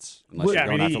Jets, unless you're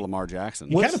going after Lamar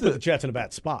Jackson. You kind of put the Jets in a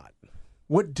bad spot.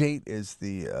 What date is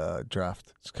the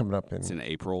draft? It's coming up It's in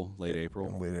April, late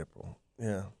April. Late April.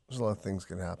 Yeah, there's a lot of things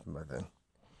going to happen by then.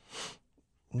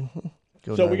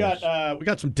 Mm-hmm. So we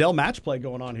got some Dell match play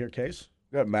going on here, Case.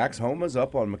 We got Max Homa's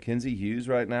up on Mackenzie Hughes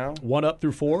right now. 1 up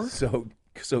through 4. So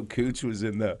Cooch was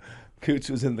in the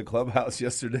clubhouse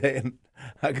yesterday, and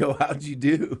I go, "How'd you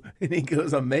do?" And he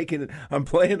goes, "I'm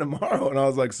playing tomorrow." And I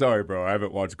was like, "Sorry, bro, I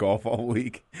haven't watched golf all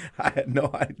week. I had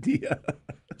no idea."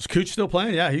 Is Cooch still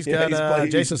playing? Yeah, he's got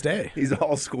Jason's Day. He's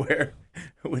all square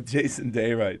with Jason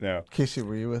Day right now. Casey,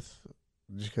 were you with?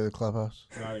 Did you go to the clubhouse?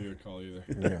 No, I didn't get a call either.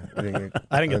 Yeah,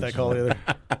 I didn't get that call either.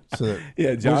 So,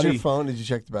 yeah, Johnny. Was your phone? Did you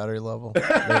check the battery level?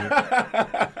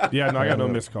 Yeah, no, I got no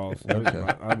missed calls. Okay.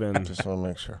 I've been just want to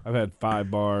make sure. I've had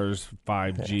 5 bars,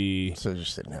 5G. Yeah. So it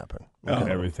just didn't happen.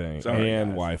 Everything. Sorry, and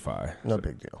guys. Wi-Fi. No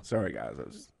big deal. Sorry,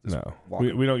 guys. No,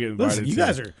 we don't get invited. Listen, you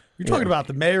guys you're talking about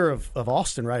the mayor of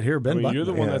Austin right here, Ben Buckman. You're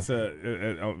the one that's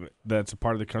a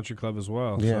part of the country club as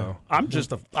well. Yeah.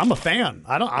 So. I'm a fan.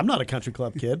 I'm not a country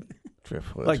club kid.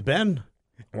 Like Ben.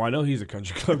 Well, I know he's a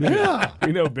country club kid. Yeah.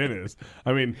 We know Ben is.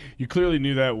 I mean, you clearly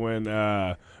knew that when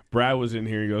Brad was in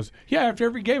here. He goes, "Yeah, after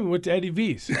every game, we went to Eddie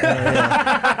V's." He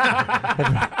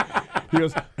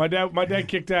goes, my dad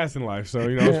kicked ass in life, so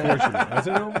I was fortunate. I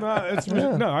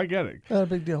said, no, I get it. Not a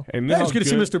big deal. And it's good to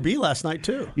see Mr. B last night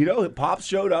too. Pops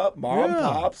showed up. Mom,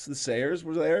 Pops, the Sayers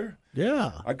were there.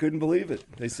 Yeah, I couldn't believe it.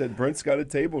 They said Brent's got a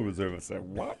table reserved. I said,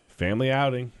 "What?" Family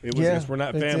outing. It was. We're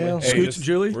not family. Hey, Scoots and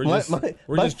Julie.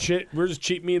 We're just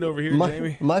cheap meat over here,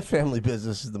 Jamie. My family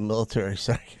business is the military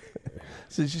side,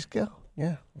 so just go.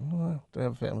 Yeah, don't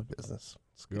have a family business.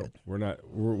 It's good. We're not.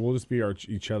 We'll just be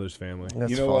each other's family. That's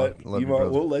you know fun.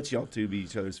 what? We'll let y'all two be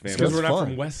each other's family. Because we're not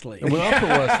from Westlake. We're not from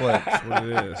Westlake. That's what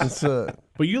it is.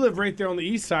 But you live right there on the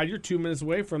east side. You're 2 minutes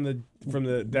away from the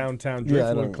downtown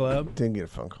Driftwood Club. Didn't get a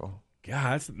phone call.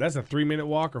 God, that's a 3-minute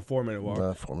walk or 4-minute walk.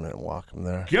 4-minute walk. I'm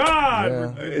there.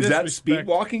 God, is that speed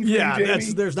walking? Yeah,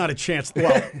 there's not a chance.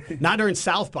 Well, not during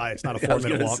South by. It's not a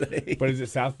 4-minute walk. But is it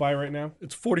South by right now?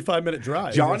 It's a 45-minute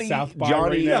drive. Johnny, South by right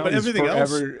now? Yeah, but everything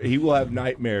else, he will have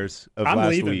nightmares of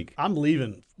last week. I'm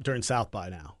leaving during South by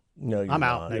now. No, I'm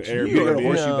out next year. You go to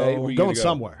Horseshoe Bay. We're going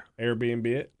somewhere. Airbnb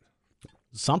it.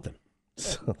 Something.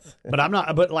 But I'm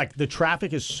not. But like the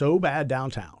traffic is so bad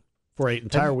downtown for an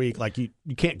entire week, like you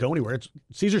can't go anywhere. It's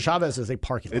Cesar Chavez is a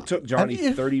parking lot. It took Johnny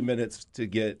 30 minutes to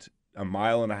get a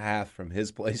mile and a half from his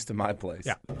place to my place.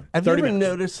 Yeah. Have you ever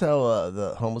noticed how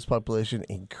the homeless population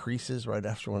increases right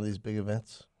after one of these big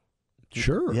events?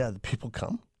 Sure. Yeah, the people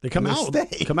come. They come and out. They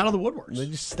stay. Come out of the woodworks. They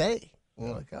just stay. And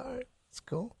you're like, all right, it's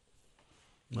cool.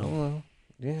 Well,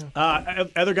 yeah.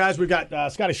 Other guys, we've got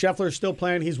Scotty Scheffler still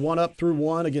playing. He's 1 up through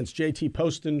 1 against JT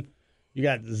Poston. You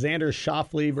got Xander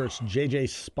Schauffele versus JJ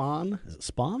Spahn. Is it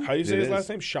Spahn? How do you say his last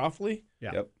name? Schauffele?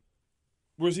 Yeah. Yep.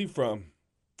 Where's he from?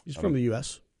 He's from the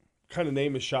U.S. What kind of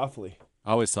name is Schauffele?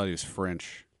 I always thought he was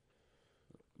French.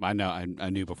 I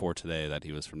knew before today that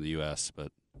he was from the U.S.,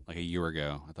 but like a year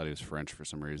ago, I thought he was French for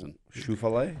some reason.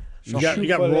 Schauffele? You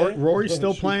got Rory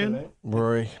still playing?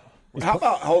 Rory. How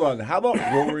about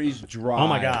Rory's drive? Oh,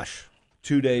 my gosh.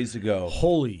 2 days ago.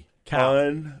 Holy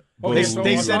cow. They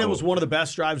said it was one of the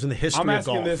best drives in the history of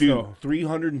golf. This, dude,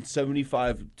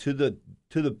 375 to the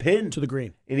pin. To the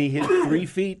green. And he hit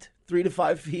 3 to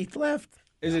 5 feet left.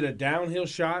 Is it a downhill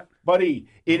shot? Buddy,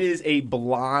 it is a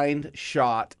blind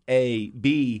shot, A.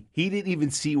 B, he didn't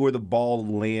even see where the ball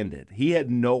landed. He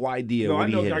had no idea when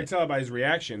he hit I it. can tell by his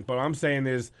reaction, but what I'm saying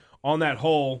is on that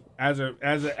hole as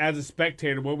a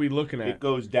spectator, what are we looking at? It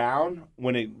goes down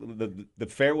when the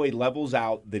fairway levels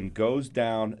out, then goes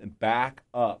down and back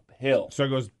uphill. So it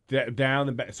goes down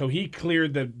and back. So he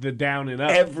cleared the down and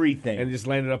up. Everything. And just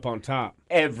landed up on top.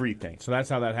 Everything. So that's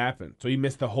how that happened. So he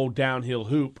missed the whole downhill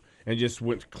hoop and just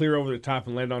went clear over the top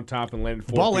and landed on top and landed 4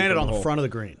 feet. Ball landed on the the front of the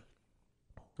green.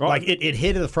 Oh. Like it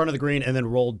hit in the front of the green and then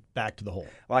rolled back to the hole.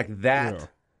 Like that. Yeah.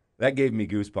 That gave me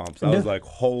goosebumps. I was like,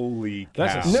 holy cow.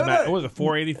 That's what was it,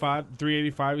 485,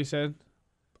 385 he said?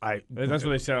 That's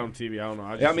what they said on TV. I don't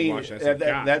know.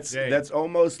 That's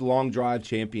almost long drive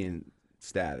champion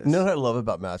status. You know what I love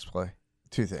about match play?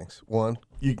 2 things. One,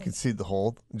 you can see the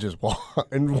hole, just walk,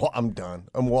 and I'm done.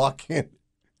 I'm walking.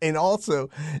 And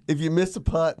also, if you miss a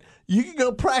putt, you can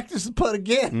go practice the putt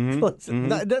again.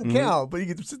 Mm-hmm. It doesn't count, but you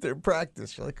get to sit there and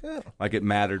practice. You're like, oh. Like it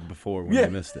mattered before when you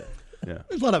missed it. Yeah.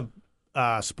 There's a lot of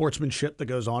sportsmanship that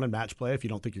goes on in match play. If you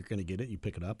don't think you're going to get it, you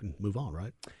pick it up and move on,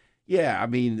 right? Yeah, I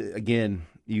mean, again,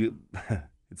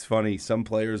 it's funny. Some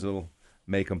players will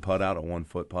make them putt out a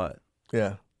 1-foot putt.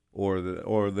 Yeah.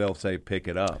 Or they'll say pick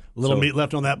it up. A little meat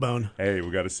left on that bone. Hey,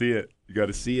 we got to see it. You got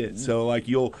to see it. So like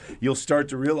you'll start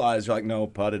to realize you're like, no,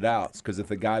 putt it out. Because if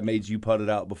the guy made you putt it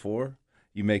out before,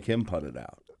 you make him putt it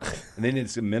out, and then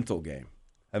it's a mental game.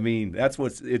 I mean, that's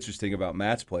what's interesting about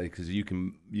match play because you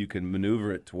can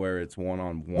maneuver it to where it's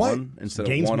 1-on-1 instead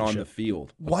of one on the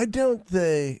field. Why don't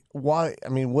they? Why? I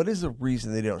mean, what is the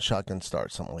reason they don't shotgun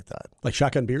start something like that? Like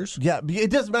shotgun beers? Yeah,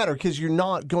 it doesn't matter because you're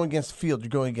not going against the field; you're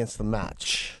going against the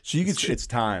match. So you can. It's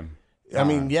time. I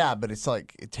mean, yeah, but it's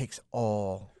like it takes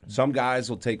all. Some guys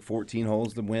will take 14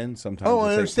 holes to win. Sometimes. Oh,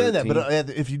 I understand that, but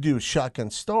if you do a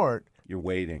shotgun start, you're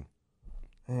waiting.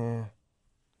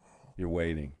 You're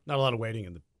waiting. Not a lot of waiting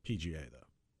in the PGA,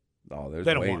 though. Oh, there's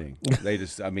waiting. They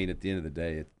just, I mean, at the end of the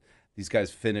day, these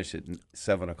guys finish at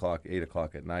 7 o'clock, 8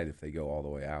 o'clock at night if they go all the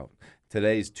way out.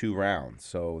 Today's 2 rounds,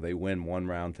 so they win 1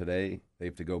 round today. They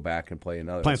have to go back and play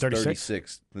another. Playing 36?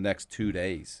 36 the next 2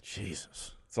 days.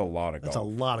 Jesus. It's a lot of golf. That's a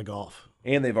lot of golf.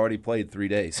 And they've already played 3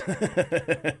 days.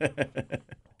 And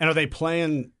are they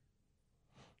playing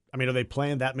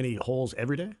that many holes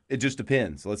every day? It just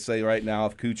depends. Let's say right now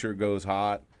if Kuchar goes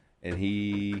hot and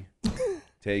he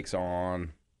takes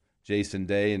on Jason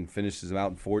Day and finishes him out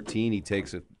in 14, he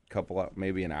takes a couple,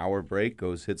 maybe an hour break,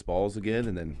 hits balls again,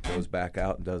 and then goes back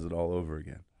out and does it all over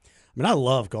again. I mean, I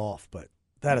love golf, but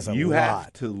that is a lot. You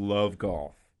have to love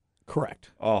golf.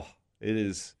 Correct. Oh, it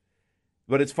is.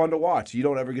 But it's fun to watch. You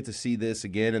don't ever get to see this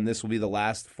again, and this will be the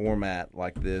last format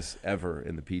like this ever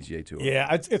in the PGA Tour.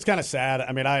 Yeah, it's kind of sad.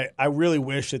 I mean, I really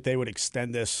wish that they would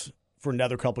extend this for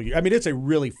another couple of years. I mean, it's a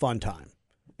really fun time.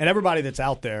 And everybody that's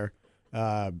out there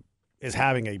is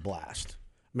having a blast.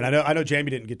 I mean, I know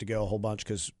Jamie didn't get to go a whole bunch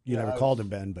because you never called him,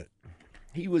 Ben, but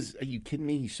he was. Are you kidding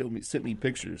me? He sent me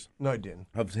pictures. No, I didn't.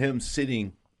 Of him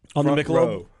sitting on the Michelob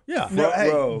row. Yeah.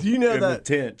 Front row. Do you know that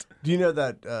the tent? Do you know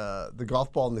that the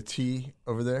golf ball on the tee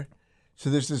over there?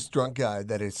 So there's this drunk guy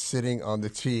that is sitting on the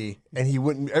tee, and he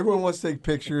wouldn't. Everyone wants to take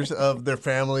pictures of their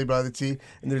family by the tee,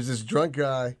 and there's this drunk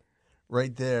guy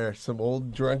right there, some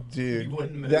old drunk dude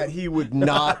that he would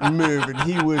not move, and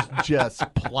he was just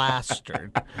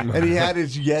plastered. And he had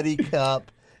his Yeti cup,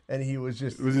 and he was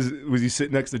just. Was he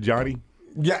sitting next to Johnny?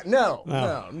 Yeah,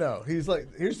 no. He's like,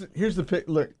 here's the pic.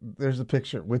 Look, there's the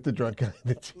picture with the drunk guy.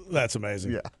 That's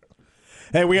amazing. Yeah.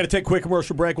 Hey, we got to take a quick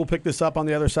commercial break. We'll pick this up on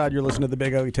the other side. You're listening to the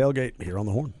Big Ugly Tailgate here on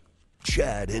the Horn.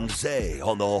 Chad and Zay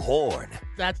on the Horn.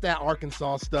 That's that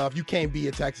Arkansas stuff. You can't be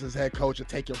a Texas head coach and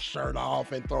take your shirt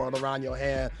off and throw it around your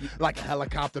head like a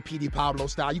helicopter, P.D. Pablo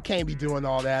style. You can't be doing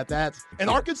all that. That's in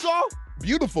Arkansas.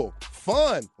 Beautiful,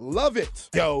 fun, love it.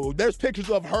 Yo, there's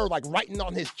pictures of her like writing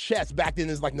on his chest back in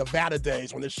his like Nevada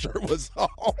days when his shirt was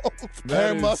off.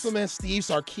 Aaron Musselman, Steve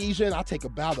Sarkisian. I take a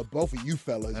bow to both of you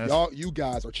fellas. You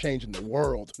guys are changing the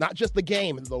world, not just the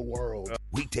game, the world.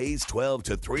 Weekdays 12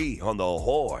 to 3 on the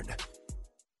Horn.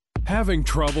 Having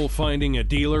trouble finding a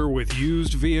dealer with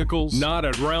used vehicles? Not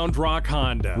at Round Rock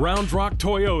Honda, Round Rock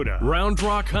Toyota, Round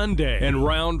Rock Hyundai, and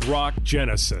Round Rock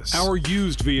Genesis. Our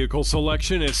used vehicle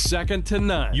selection is second to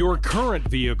none. Your current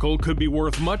vehicle could be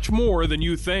worth much more than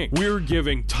you think. We're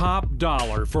giving top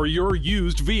dollar for your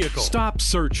used vehicle. Stop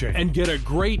searching and get a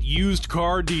great used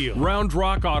car deal. Round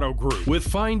Rock Auto Group with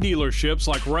fine dealerships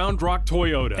like Round Rock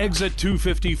Toyota, Exit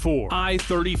 254,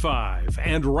 I-35,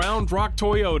 and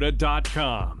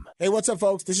RoundRockToyota.com. Hey, what's up,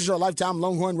 folks? This is your lifetime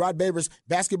Longhorn Rod Babers.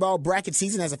 Basketball bracket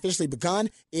season has officially begun.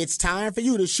 It's time for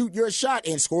you to shoot your shot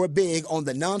and score big on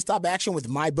the nonstop action with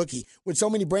MyBookie. With so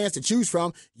many brands to choose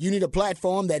from, you need a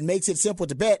platform that makes it simple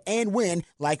to bet and win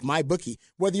like MyBookie.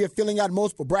 Whether you're filling out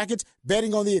multiple brackets,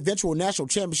 betting on the eventual national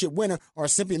championship winner, or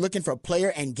simply looking for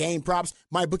player and game props,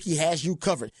 MyBookie has you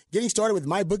covered. Getting started with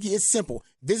MyBookie is simple.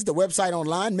 Visit the website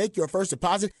online, make your first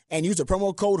deposit, and use the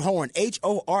promo code HORN,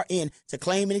 H-O-R-N, to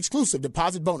claim an exclusive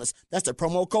deposit bonus. That's the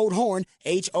promo code HORN,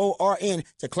 H-O-R-N,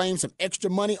 to claim some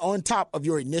extra money on top of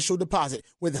your initial deposit.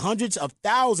 With hundreds of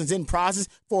thousands in prizes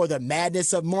for the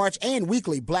Madness of March and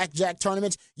weekly blackjack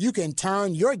tournaments, you can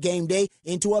turn your game day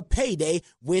into a payday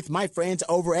with my friends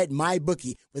over at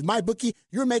MyBookie. With MyBookie,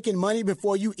 you're making money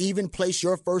before you even place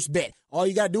your first bet. All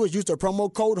you got to do is use the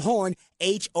promo code HORN,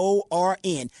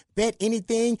 H-O-R-N. Bet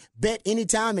anything, bet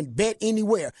anytime, and bet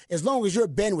anywhere. As long as you're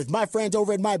betting with my friends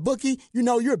over at MyBookie, you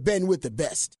know you're betting with the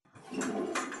best.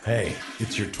 Hey,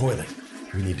 it's your toilet.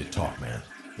 We need to talk, man.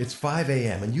 It's 5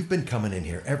 a.m. and you've been coming in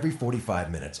here every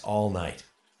 45 minutes all night.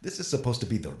 This is supposed to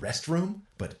be the restroom,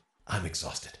 but I'm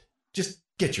exhausted. Just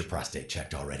get your prostate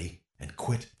checked already and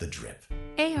quit the drip.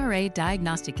 ARA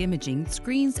Diagnostic Imaging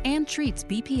screens and treats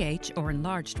BPH or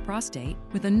enlarged prostate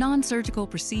with a non-surgical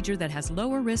procedure that has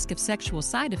lower risk of sexual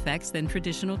side effects than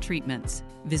traditional treatments.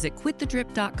 Visit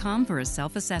quitthedrip.com for a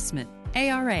self-assessment.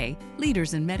 ARA,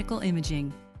 leaders in medical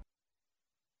imaging.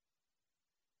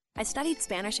 I studied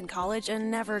Spanish in college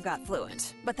and never got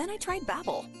fluent. But then I tried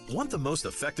Babbel. Want the most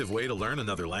effective way to learn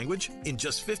another language? In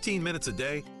just 15 minutes a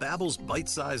day, Babbel's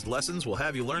bite-sized lessons will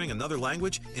have you learning another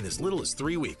language in as little as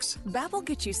 3 weeks. Babbel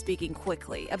gets you speaking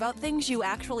quickly about things you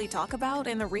actually talk about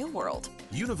in the real world.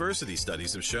 University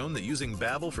studies have shown that using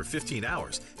Babbel for 15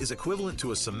 hours is equivalent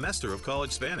to a semester of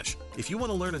college Spanish. If you want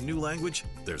to learn a new language,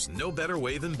 there's no better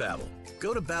way than Babbel.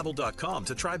 Go to Babbel.com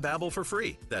to try Babbel for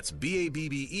free. That's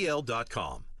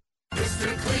BABBEL.com.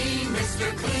 Mr. Clean,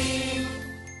 Mr. Clean.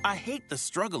 I hate the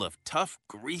struggle of tough,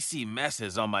 greasy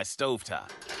messes on my stovetop.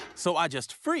 So I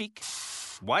just freak,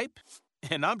 wipe,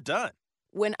 and I'm done.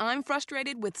 When I'm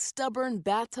frustrated with stubborn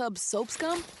bathtub soap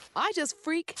scum, I just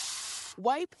freak,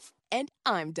 wipe, and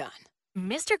I'm done.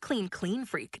 Mr. Clean Clean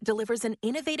Freak delivers an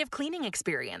innovative cleaning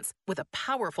experience with a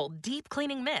powerful deep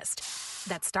cleaning mist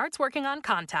that starts working on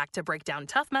contact to break down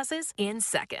tough messes in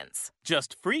seconds.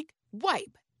 Just freak,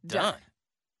 wipe, done.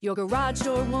 Your garage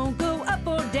door won't go up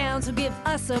or down, so give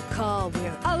us a call.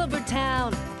 We're all over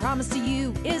town. Promise to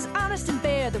you is honest and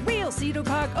fair. The real Cedar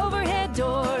Park overhead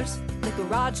doors. The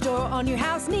garage door on your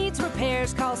house needs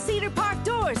repairs. Call Cedar Park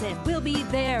Doors and we'll be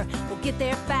there. We'll get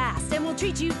there fast and we'll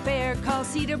treat you fair. Call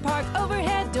Cedar Park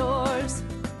Overhead Doors.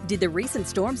 Did the recent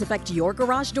storms affect your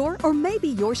garage door? Or maybe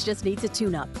yours just needs a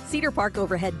tune-up. Cedar Park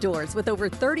Overhead Doors, with over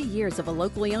 30 years of a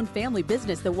locally owned family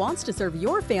business that wants to serve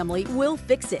your family, will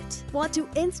fix it. Want to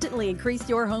instantly increase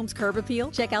your home's curb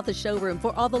appeal? Check out the showroom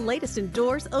for all the latest in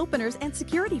doors, openers, and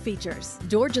security features.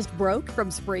 Door just broke?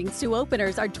 From springs to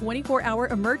openers, our 24-hour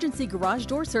emergency garage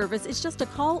door service is just a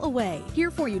call away. Here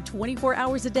for you 24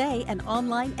 hours a day and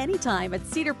online anytime at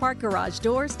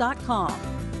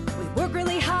cedarparkgaragedoors.com. We work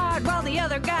really hard while the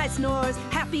other guy snores.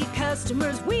 Happy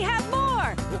customers, we have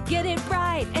more. We'll get it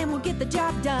right and we'll get the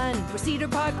job done. We're Cedar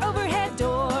Park Overhead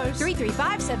Doors.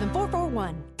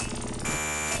 335-7441.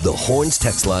 The Horns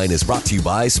text line is brought to you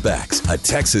by Specs, a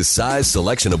Texas-sized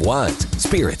selection of wines,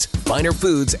 spirits, finer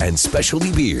foods, and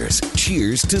specialty beers.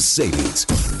 Cheers to savings.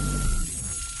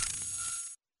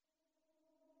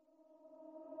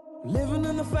 Living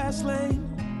in the fast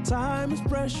lane, time is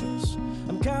precious.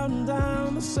 I'm counting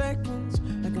down the seconds.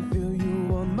 I can feel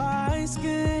you on my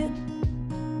skin.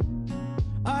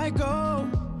 I go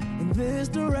in this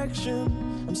direction.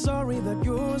 I'm sorry that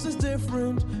yours is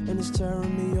different and it's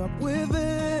tearing me up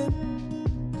within.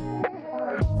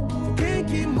 Can't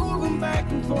keep moving back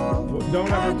and forth.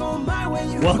 Don't ever. Go my way,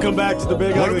 you Welcome back to the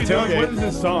Big Ugly Tailgate. What is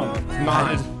this song?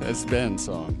 Mine. It's Ben's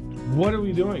song. What are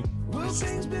we doing?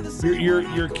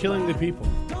 You're killing the people.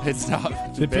 It's not.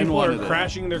 The Ben people are wanted it.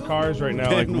 crashing their cars right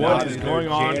now. Like, what is going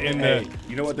on in the...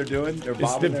 You know what they're doing? They're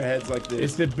bobbing their heads like this.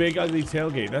 It's the Big Ugly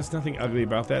Tailgate. That's nothing ugly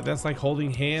about that. That's like holding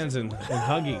hands and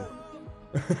hugging.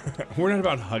 We're not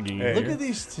about hugging. Look here. at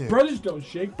these two. Brothers don't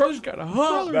shake. Brothers got to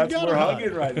hug. That's we're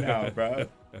hugging right now, bro.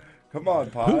 Come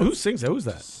on, Pop. Who sings that? Who's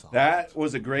that? That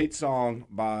was a great song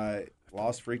by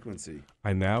Lost Frequency.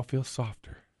 I now feel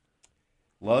softer.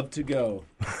 Love to go.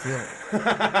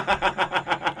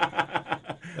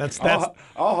 That's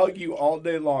I'll hug you all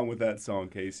day long with that song,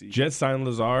 Casey. Jet signed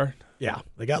Lazard. Yeah,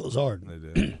 they got Lazard. They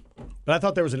did. But I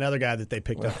thought there was another guy that they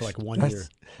picked up for like 1 year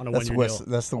on a 1 year deal.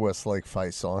 That's the Westlake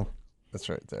fight song. That's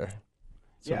right there.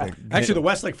 Yeah. Actually, the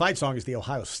Westlake fight song is the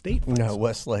Ohio State fight song.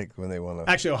 Westlake when they want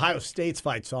to. Actually, Ohio State's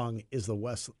fight song is the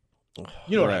Westlake.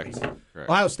 You know Correct. what I mean? Correct.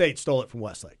 Ohio State stole it from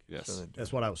Westlake. Yes.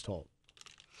 That's what I was told.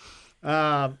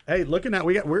 Hey, looking at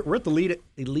we're at the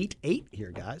Elite Eight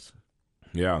here, guys.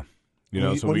 Yeah.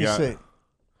 What do you say?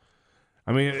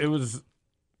 I mean, it was.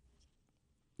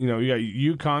 You got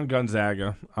UConn,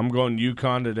 Gonzaga. I'm going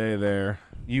UConn today there.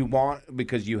 You want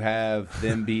because you have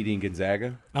them beating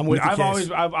Gonzaga? I'm with you,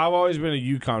 I've always been a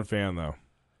UConn fan though.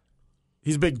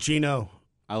 He's big Gino.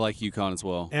 I like UConn as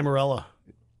well. Amarella.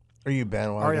 Are you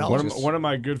bandwagon? One of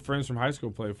my good friends from high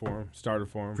school played for him. Started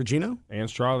for him. For Gino? Ann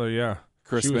Strother, yeah.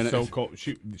 Chris she was Bennett. so cold.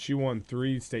 She won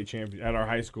 3 state champions at our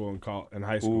high school in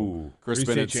high school. Ooh. Chris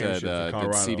Bennett said,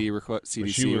 did CD request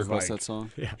that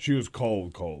song? Yeah. She was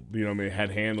cold. You know what I mean?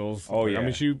 Had handles. Oh, yeah. I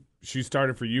mean, she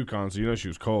started for UConn, so she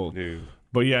was cold. Dude.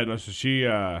 But, yeah, no, so she,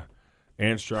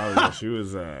 Ann Strother, she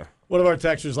was... One of our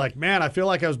texters like, man, I feel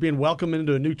like I was being welcomed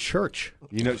into a new church.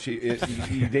 You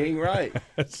dang right.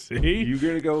 See? You're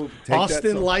going to go take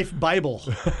Austin Life Bible.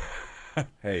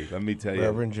 Hey, let me tell you.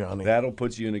 Reverend Johnny. That'll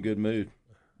put you in a good mood.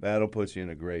 That'll put you in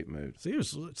a great mood. See,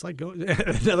 it's like going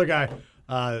another guy.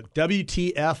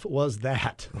 WTF was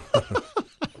that?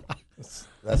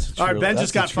 That's all right. Ben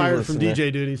just got fired from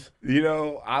DJ duties.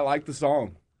 I like the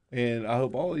song, and I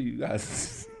hope all of you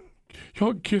guys.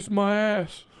 Y'all kiss my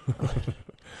ass.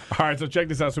 All right, so check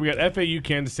this out. So we got FAU,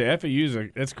 Kansas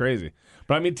State. That's crazy.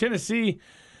 But I mean, Tennessee,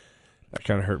 that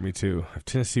kind of hurt me too. If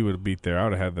Tennessee would have beat there, I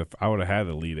would have had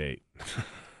the Elite Eight.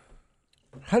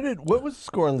 What was the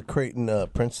score on the Creighton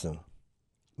Princeton?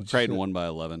 Creighton won by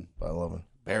 11. By 11.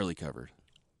 Barely covered.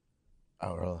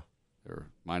 Oh, really? They were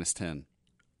 -10.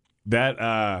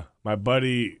 That my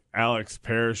buddy Alex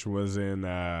Parrish was in.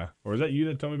 Or was that you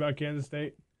that told me about Kansas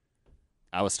State?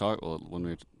 I was talking when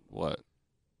we what?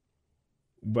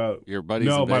 But your buddy's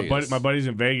in Vegas. my buddy's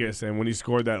in Vegas, and when he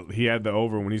scored that, he had the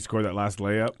over when he scored that last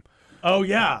layup. Oh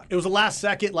yeah, it was the last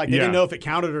second. Like they didn't know if it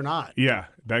counted or not. Yeah,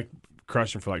 that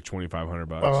crushed him for like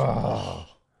 $2,500. Oh.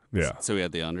 Yeah. So he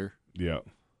had the under. Yeah.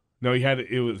 No, he had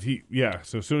it. Was he? Yeah.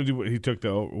 So as soon as he took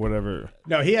the whatever.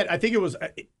 No, he had. I think it was.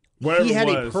 Whatever he had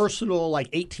it was. a personal like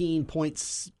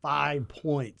 18.5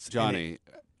 points. Johnny,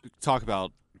 talk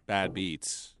about bad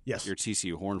beats. Yes. Your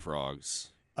TCU Horned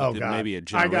Frogs. Oh God. Maybe a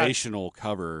generational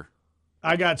cover.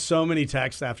 I got so many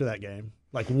texts after that game.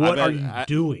 Like, what are you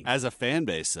doing? As a fan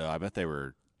base, though, I bet they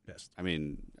were. Yes. I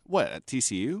mean, what at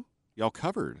TCU? Y'all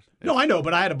covered. No, I know,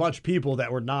 but I had a bunch of people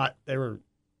that were not. They were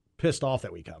pissed off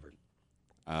that we covered.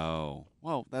 Oh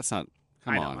well, that's not.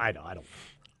 Come on. I don't.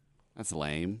 That's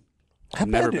lame. I've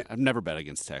never bet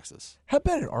against Texas. How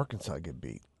bad did Arkansas get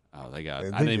beat? Oh, they got.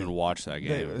 I didn't even watch that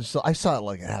game. So I saw it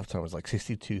like at halftime. It was like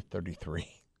 62-33.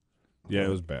 Yeah, it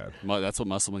was bad. That's what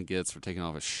Musselman gets for taking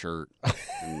off his shirt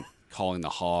and calling the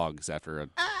Hogs after a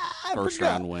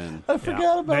first-round win. I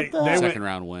forgot about that.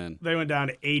 Second-round win. They went down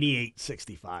to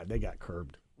 88-65. They got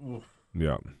curbed.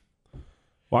 Yeah.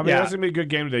 Well, I mean, that's going to be a good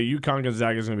game today. UConn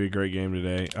Gonzaga is going to be a great game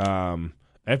today.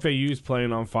 FAU is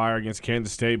playing on fire against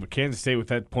Kansas State, but Kansas State with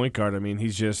that point guard, I mean,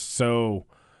 he's just so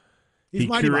he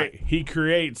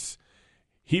creates.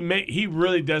 He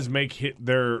really does make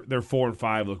their 4 and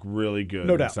 5 look really good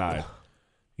inside.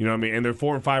 You know what I mean? And their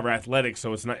 4 and 5 are athletic,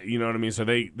 so it's not. You know what I mean? So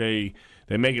they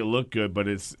make it look good, but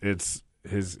it's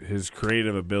his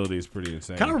creative ability is pretty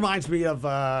insane. Kind of reminds me of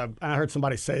I heard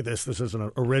somebody say this. This is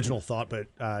an original thought, but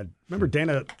remember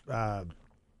Dana was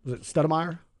it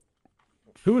Stoudemire?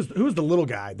 Who was the little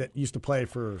guy that used to play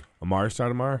for Amari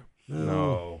Stoudemire?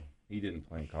 No, he didn't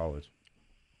play in college.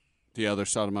 The other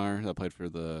Stoudemire that played for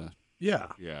the yeah.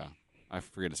 I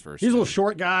forget his first. He's a little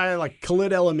short guy, like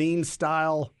Khalid El Amin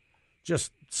style,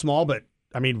 just small, but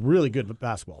I mean really good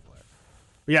basketball player.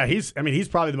 But yeah, he's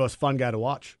probably the most fun guy to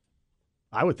watch.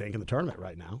 I would think in the tournament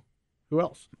right now. Who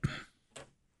else?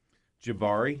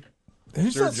 Jabari.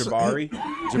 Who's that? Jabari?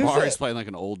 Jabari's playing like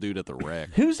an old dude at the rec.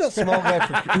 Who's that small guy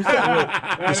who's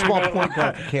that the small point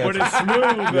guard for Kansas? But it's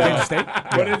smooth. Kansas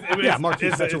State?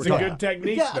 Marquise, it's a good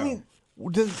technique. Yeah, I mean,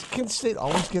 does Kansas State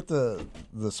always get the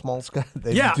smallest guy?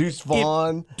 Deuce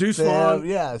Vaughn. Vaughn.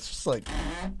 Yeah, it's just like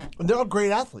they're all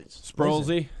great athletes.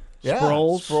 Sprolsey. Yeah,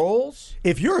 Sproles.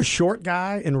 If you're a short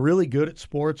guy and really good at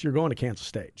sports, you're going to Kansas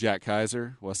State. Jack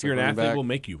Kaiser, West. You're an athlete, we'll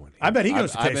make you one. I bet he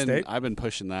goes to K-State. I've been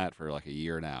pushing that for like a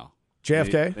year now.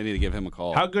 JFK? They need to give him a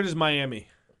call. How good is Miami?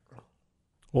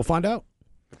 We'll find out.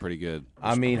 They're pretty good.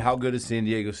 I mean, how good is San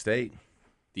Diego State?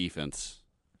 Defense.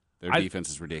 Their defense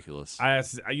is ridiculous. I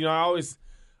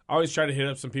always try to hit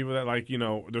up some people that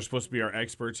they're supposed to be our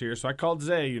experts here. So I called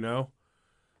Zay. I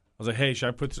was like, hey,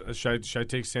 should I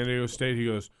take San Diego State? He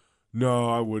goes, no,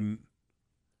 I wouldn't.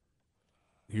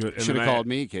 Should have called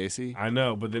me, Casey. I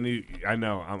know, but then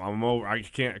I'm over. I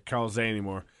can't call Zay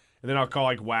anymore. And then I'll call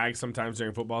like Wag sometimes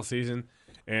during football season,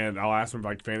 and I'll ask him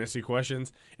like fantasy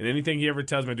questions. And anything he ever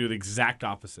tells me, I do the exact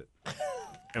opposit,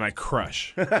 and I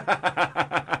crush.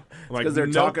 Because they're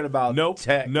talking about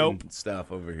tech and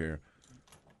stuff over here.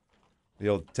 The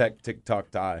old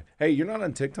TikTok Ty. Hey, you're not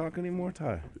on TikTok anymore,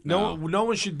 Ty? No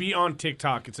one should be on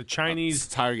TikTok. It's a Chinese. It's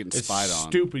tired of getting spied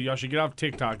on. Stupid. Y'all should get off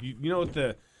TikTok. You know what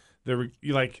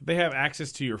they have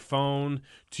access to your phone,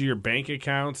 to your bank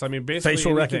accounts. I mean, basically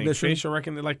facial recognition. Facial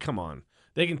recognition. Like, come on.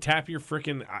 They can tap your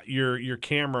freaking your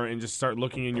camera and just start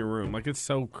looking in your room. Like, it's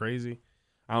so crazy.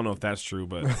 I don't know if that's true,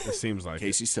 but it seems like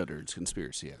Casey Studdard's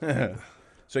conspiracy.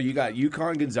 So you got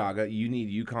UConn, Gonzaga. You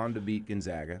need UConn to beat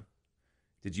Gonzaga.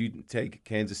 Did you take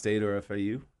Kansas State or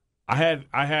FAU? I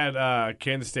had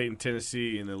Kansas State and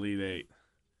Tennessee in the Elite Eight,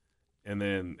 and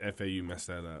then FAU messed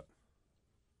that up.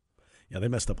 Yeah, they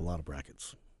messed up a lot of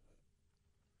brackets.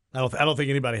 I don't think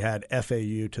anybody had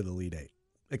FAU to the Elite Eight,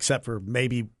 except for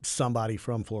maybe somebody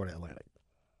from Florida Atlantic.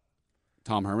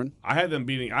 Tom Herman. I had them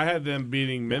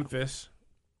beating Memphis.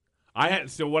 I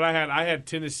had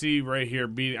Tennessee right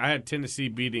here I had Tennessee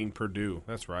beating Purdue.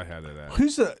 That's where I had it at.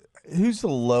 Who's the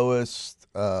lowest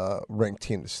ranked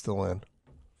team that's still in?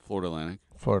 Florida Atlantic.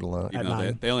 Florida Atlantic. Even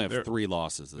though they only have 3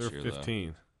 losses this year. They're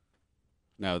 15.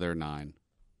 No, they're 9.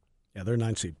 Yeah, they're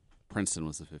 9 seed. Princeton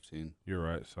was the 15. You're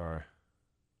right. Sorry.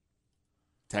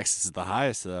 Texas is the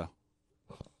highest, though.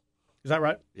 Is that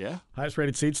right? Yeah. Highest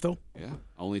rated seed still? Yeah.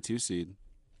 Only 2 seed.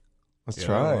 That's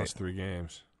right. Lost 3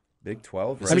 games. Big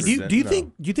 12. I mean, do you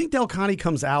think Del Conte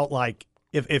comes out like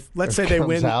if let's say they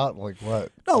win? Comes out like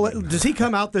what? No, does he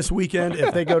come out this weekend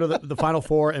if they go to the Final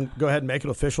Four and go ahead and make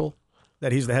it official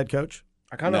that he's the head coach?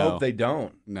 I kind of hope they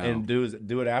don't and do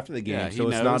it after the game, Yeah, so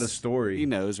it's not a story. He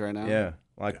knows right now. Yeah,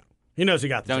 he knows he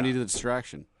got the Don't job. need the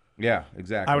distraction. Yeah,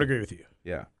 exactly. I would agree with you.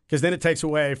 Yeah, because then it takes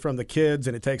away from the kids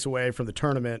and it takes away from the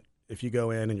tournament. If you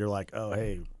go in and you're like, oh,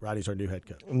 hey, Roddy's our new head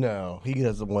coach. No, he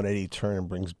does the 180 turn and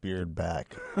brings Beard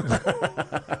back.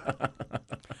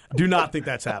 Do not think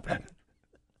that's happening.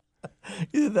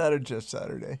 Either that or Jeff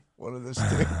Saturday. One of those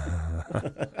two.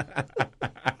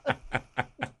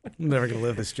 I'm never going to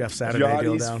live this Jeff Saturday deal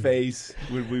Johnny's down. face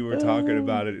when we were talking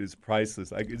about it is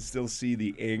priceless. I can still see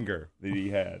the anger that he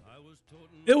had.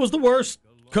 It was the worst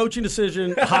coaching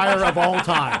decision hire of all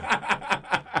time.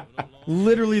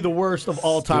 Literally the worst of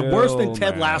all time. Still Worse than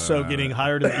Ted mad. Lasso getting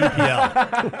hired in the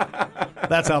EPL.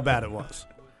 That's how bad it was.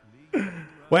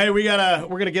 Well, hey, we're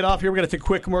gonna get off here. We're gonna take a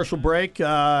quick commercial break.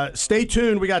 Stay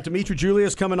tuned. We got Dimitri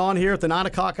Julius coming on here at the 9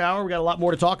 o'clock hour. We got a lot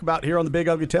more to talk about here on the Big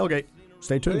Ugly Tailgate.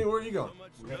 Stay tuned. Hey, where are you going?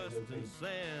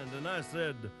 And I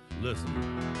said, listen,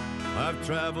 I've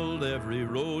traveled every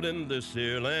road in this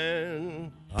here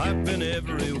land. I've been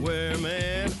everywhere,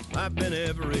 man. I've been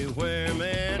everywhere,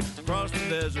 man. Across the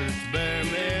deserts bare,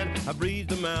 man. I breathed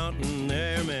the mountain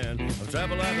air, man. I've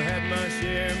traveled, I've had my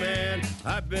share, man.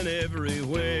 I've been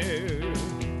everywhere.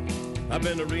 I've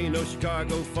been to Reno,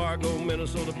 Chicago, Fargo,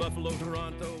 Minnesota, Buffalo,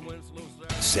 Toronto, Winslow.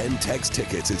 Centex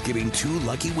Tickets is giving 2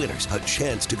 lucky winners a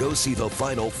chance to go see the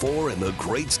Final Four in the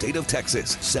great state of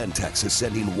Texas. Centex is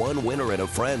sending 1 winner and a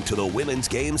friend to the women's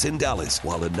games in Dallas,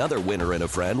 while another winner and a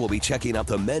friend will be checking out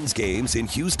the men's games in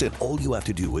Houston. All you have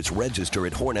to do is register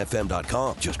at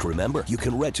hornfm.com. Just remember, you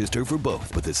can register for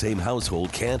both, but the same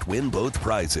household can't win both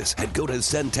prizes. And go to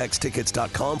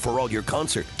centextickets.com for all your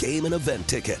concert, game, and event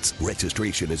tickets.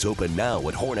 Registration is open now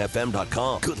at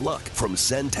hornfm.com. Good luck from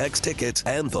Centex Tickets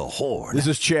and the Horn. This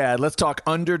is Chad. Let's talk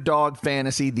Underdog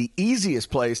Fantasy, the easiest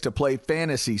place to play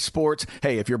fantasy sports.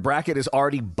 Hey, if your bracket is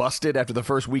already busted after the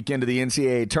first weekend of the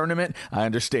NCAA tournament, I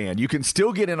understand. You can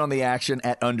still get in on the action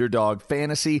at Underdog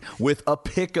Fantasy with a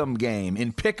pick'em game.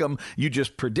 In pick'em, you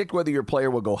just predict whether your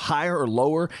player will go higher or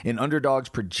lower in Underdog's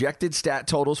projected stat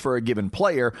totals for a given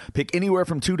player. Pick anywhere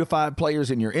from 2 to 5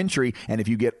 players in your entry, and if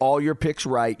you get all your picks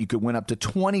right, you could win up to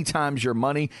 20 times your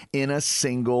money in a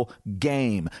single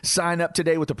game. Sign up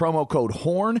today with the promo code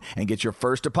HORN and get your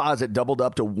first deposit doubled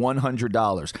up to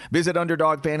 $100. Visit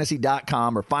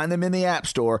UnderdogFantasy.com or find them in the App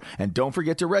Store, and don't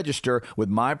forget to register with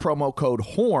my promo code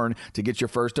HORN to get your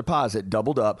first deposit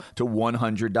doubled up to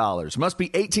 $100. Must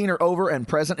be 18 or over and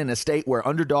present in a state where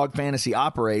Underdog Fantasy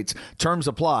operates. Terms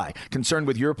apply. Concerned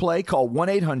with your play? Call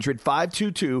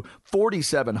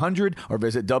 1-800-522-4700 or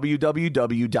visit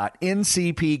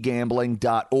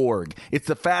www.ncpgambling.org. It's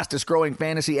the fastest growing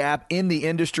fantasy app in the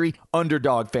industry,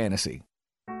 Underdog Fantasy.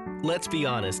 Let's be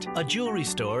honest, a jewelry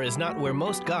store is not where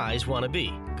most guys want to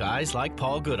be. Guys like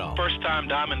Paul Goodall. First-time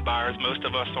diamond buyers, most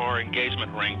of us are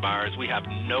engagement ring buyers. We have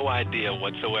no idea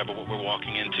whatsoever what we're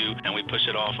walking into, and we push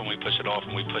it off, and we push it off,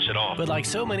 and we push it off. But like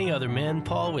so many other men,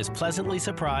 Paul was pleasantly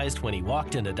surprised when he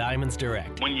walked into Diamonds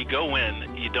Direct. When you go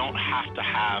in, you don't have to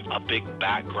have a big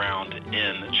background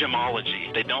in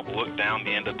gemology. They don't look down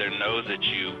the end of their nose at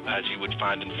you, as you would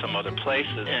find in some other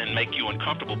places, and make you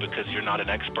uncomfortable because you're not an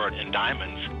expert in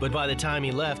diamonds. But by the time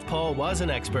he left, Paul was an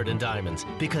expert in diamonds,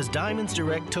 because Diamonds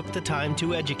Direct took the time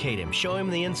to educate him, show him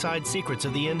the inside secrets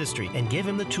of the industry, and give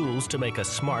him the tools to make a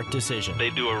smart decision. They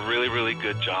do a really, really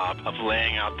good job of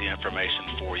laying out the information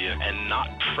for you and not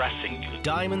pressing you.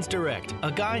 Diamonds Direct,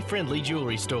 a guy-friendly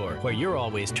jewelry store where you're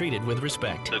always treated with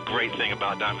respect. The great thing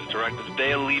about Diamonds Direct is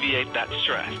they alleviate that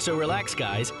stress. So relax,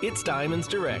 guys. It's Diamonds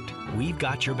Direct. We've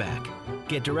got your back.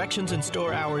 Get directions and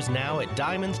store hours now at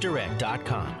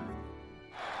diamondsdirect.com.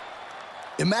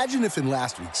 Imagine if in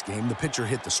last week's game the pitcher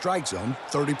hit the strike zone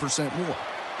 30% more.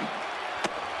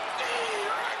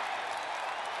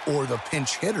 Or the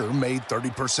pinch hitter made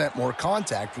 30% more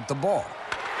contact with the ball.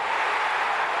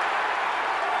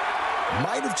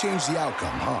 Might have changed the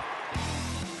outcome, huh?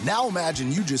 Now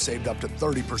imagine you just saved up to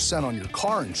 30% on your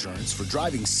car insurance for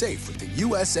driving safe with the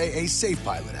USAA Safe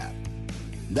Pilot app.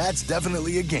 That's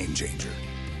definitely a game changer.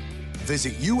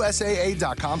 Visit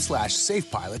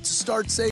USAA.com/SafePilot to start saving.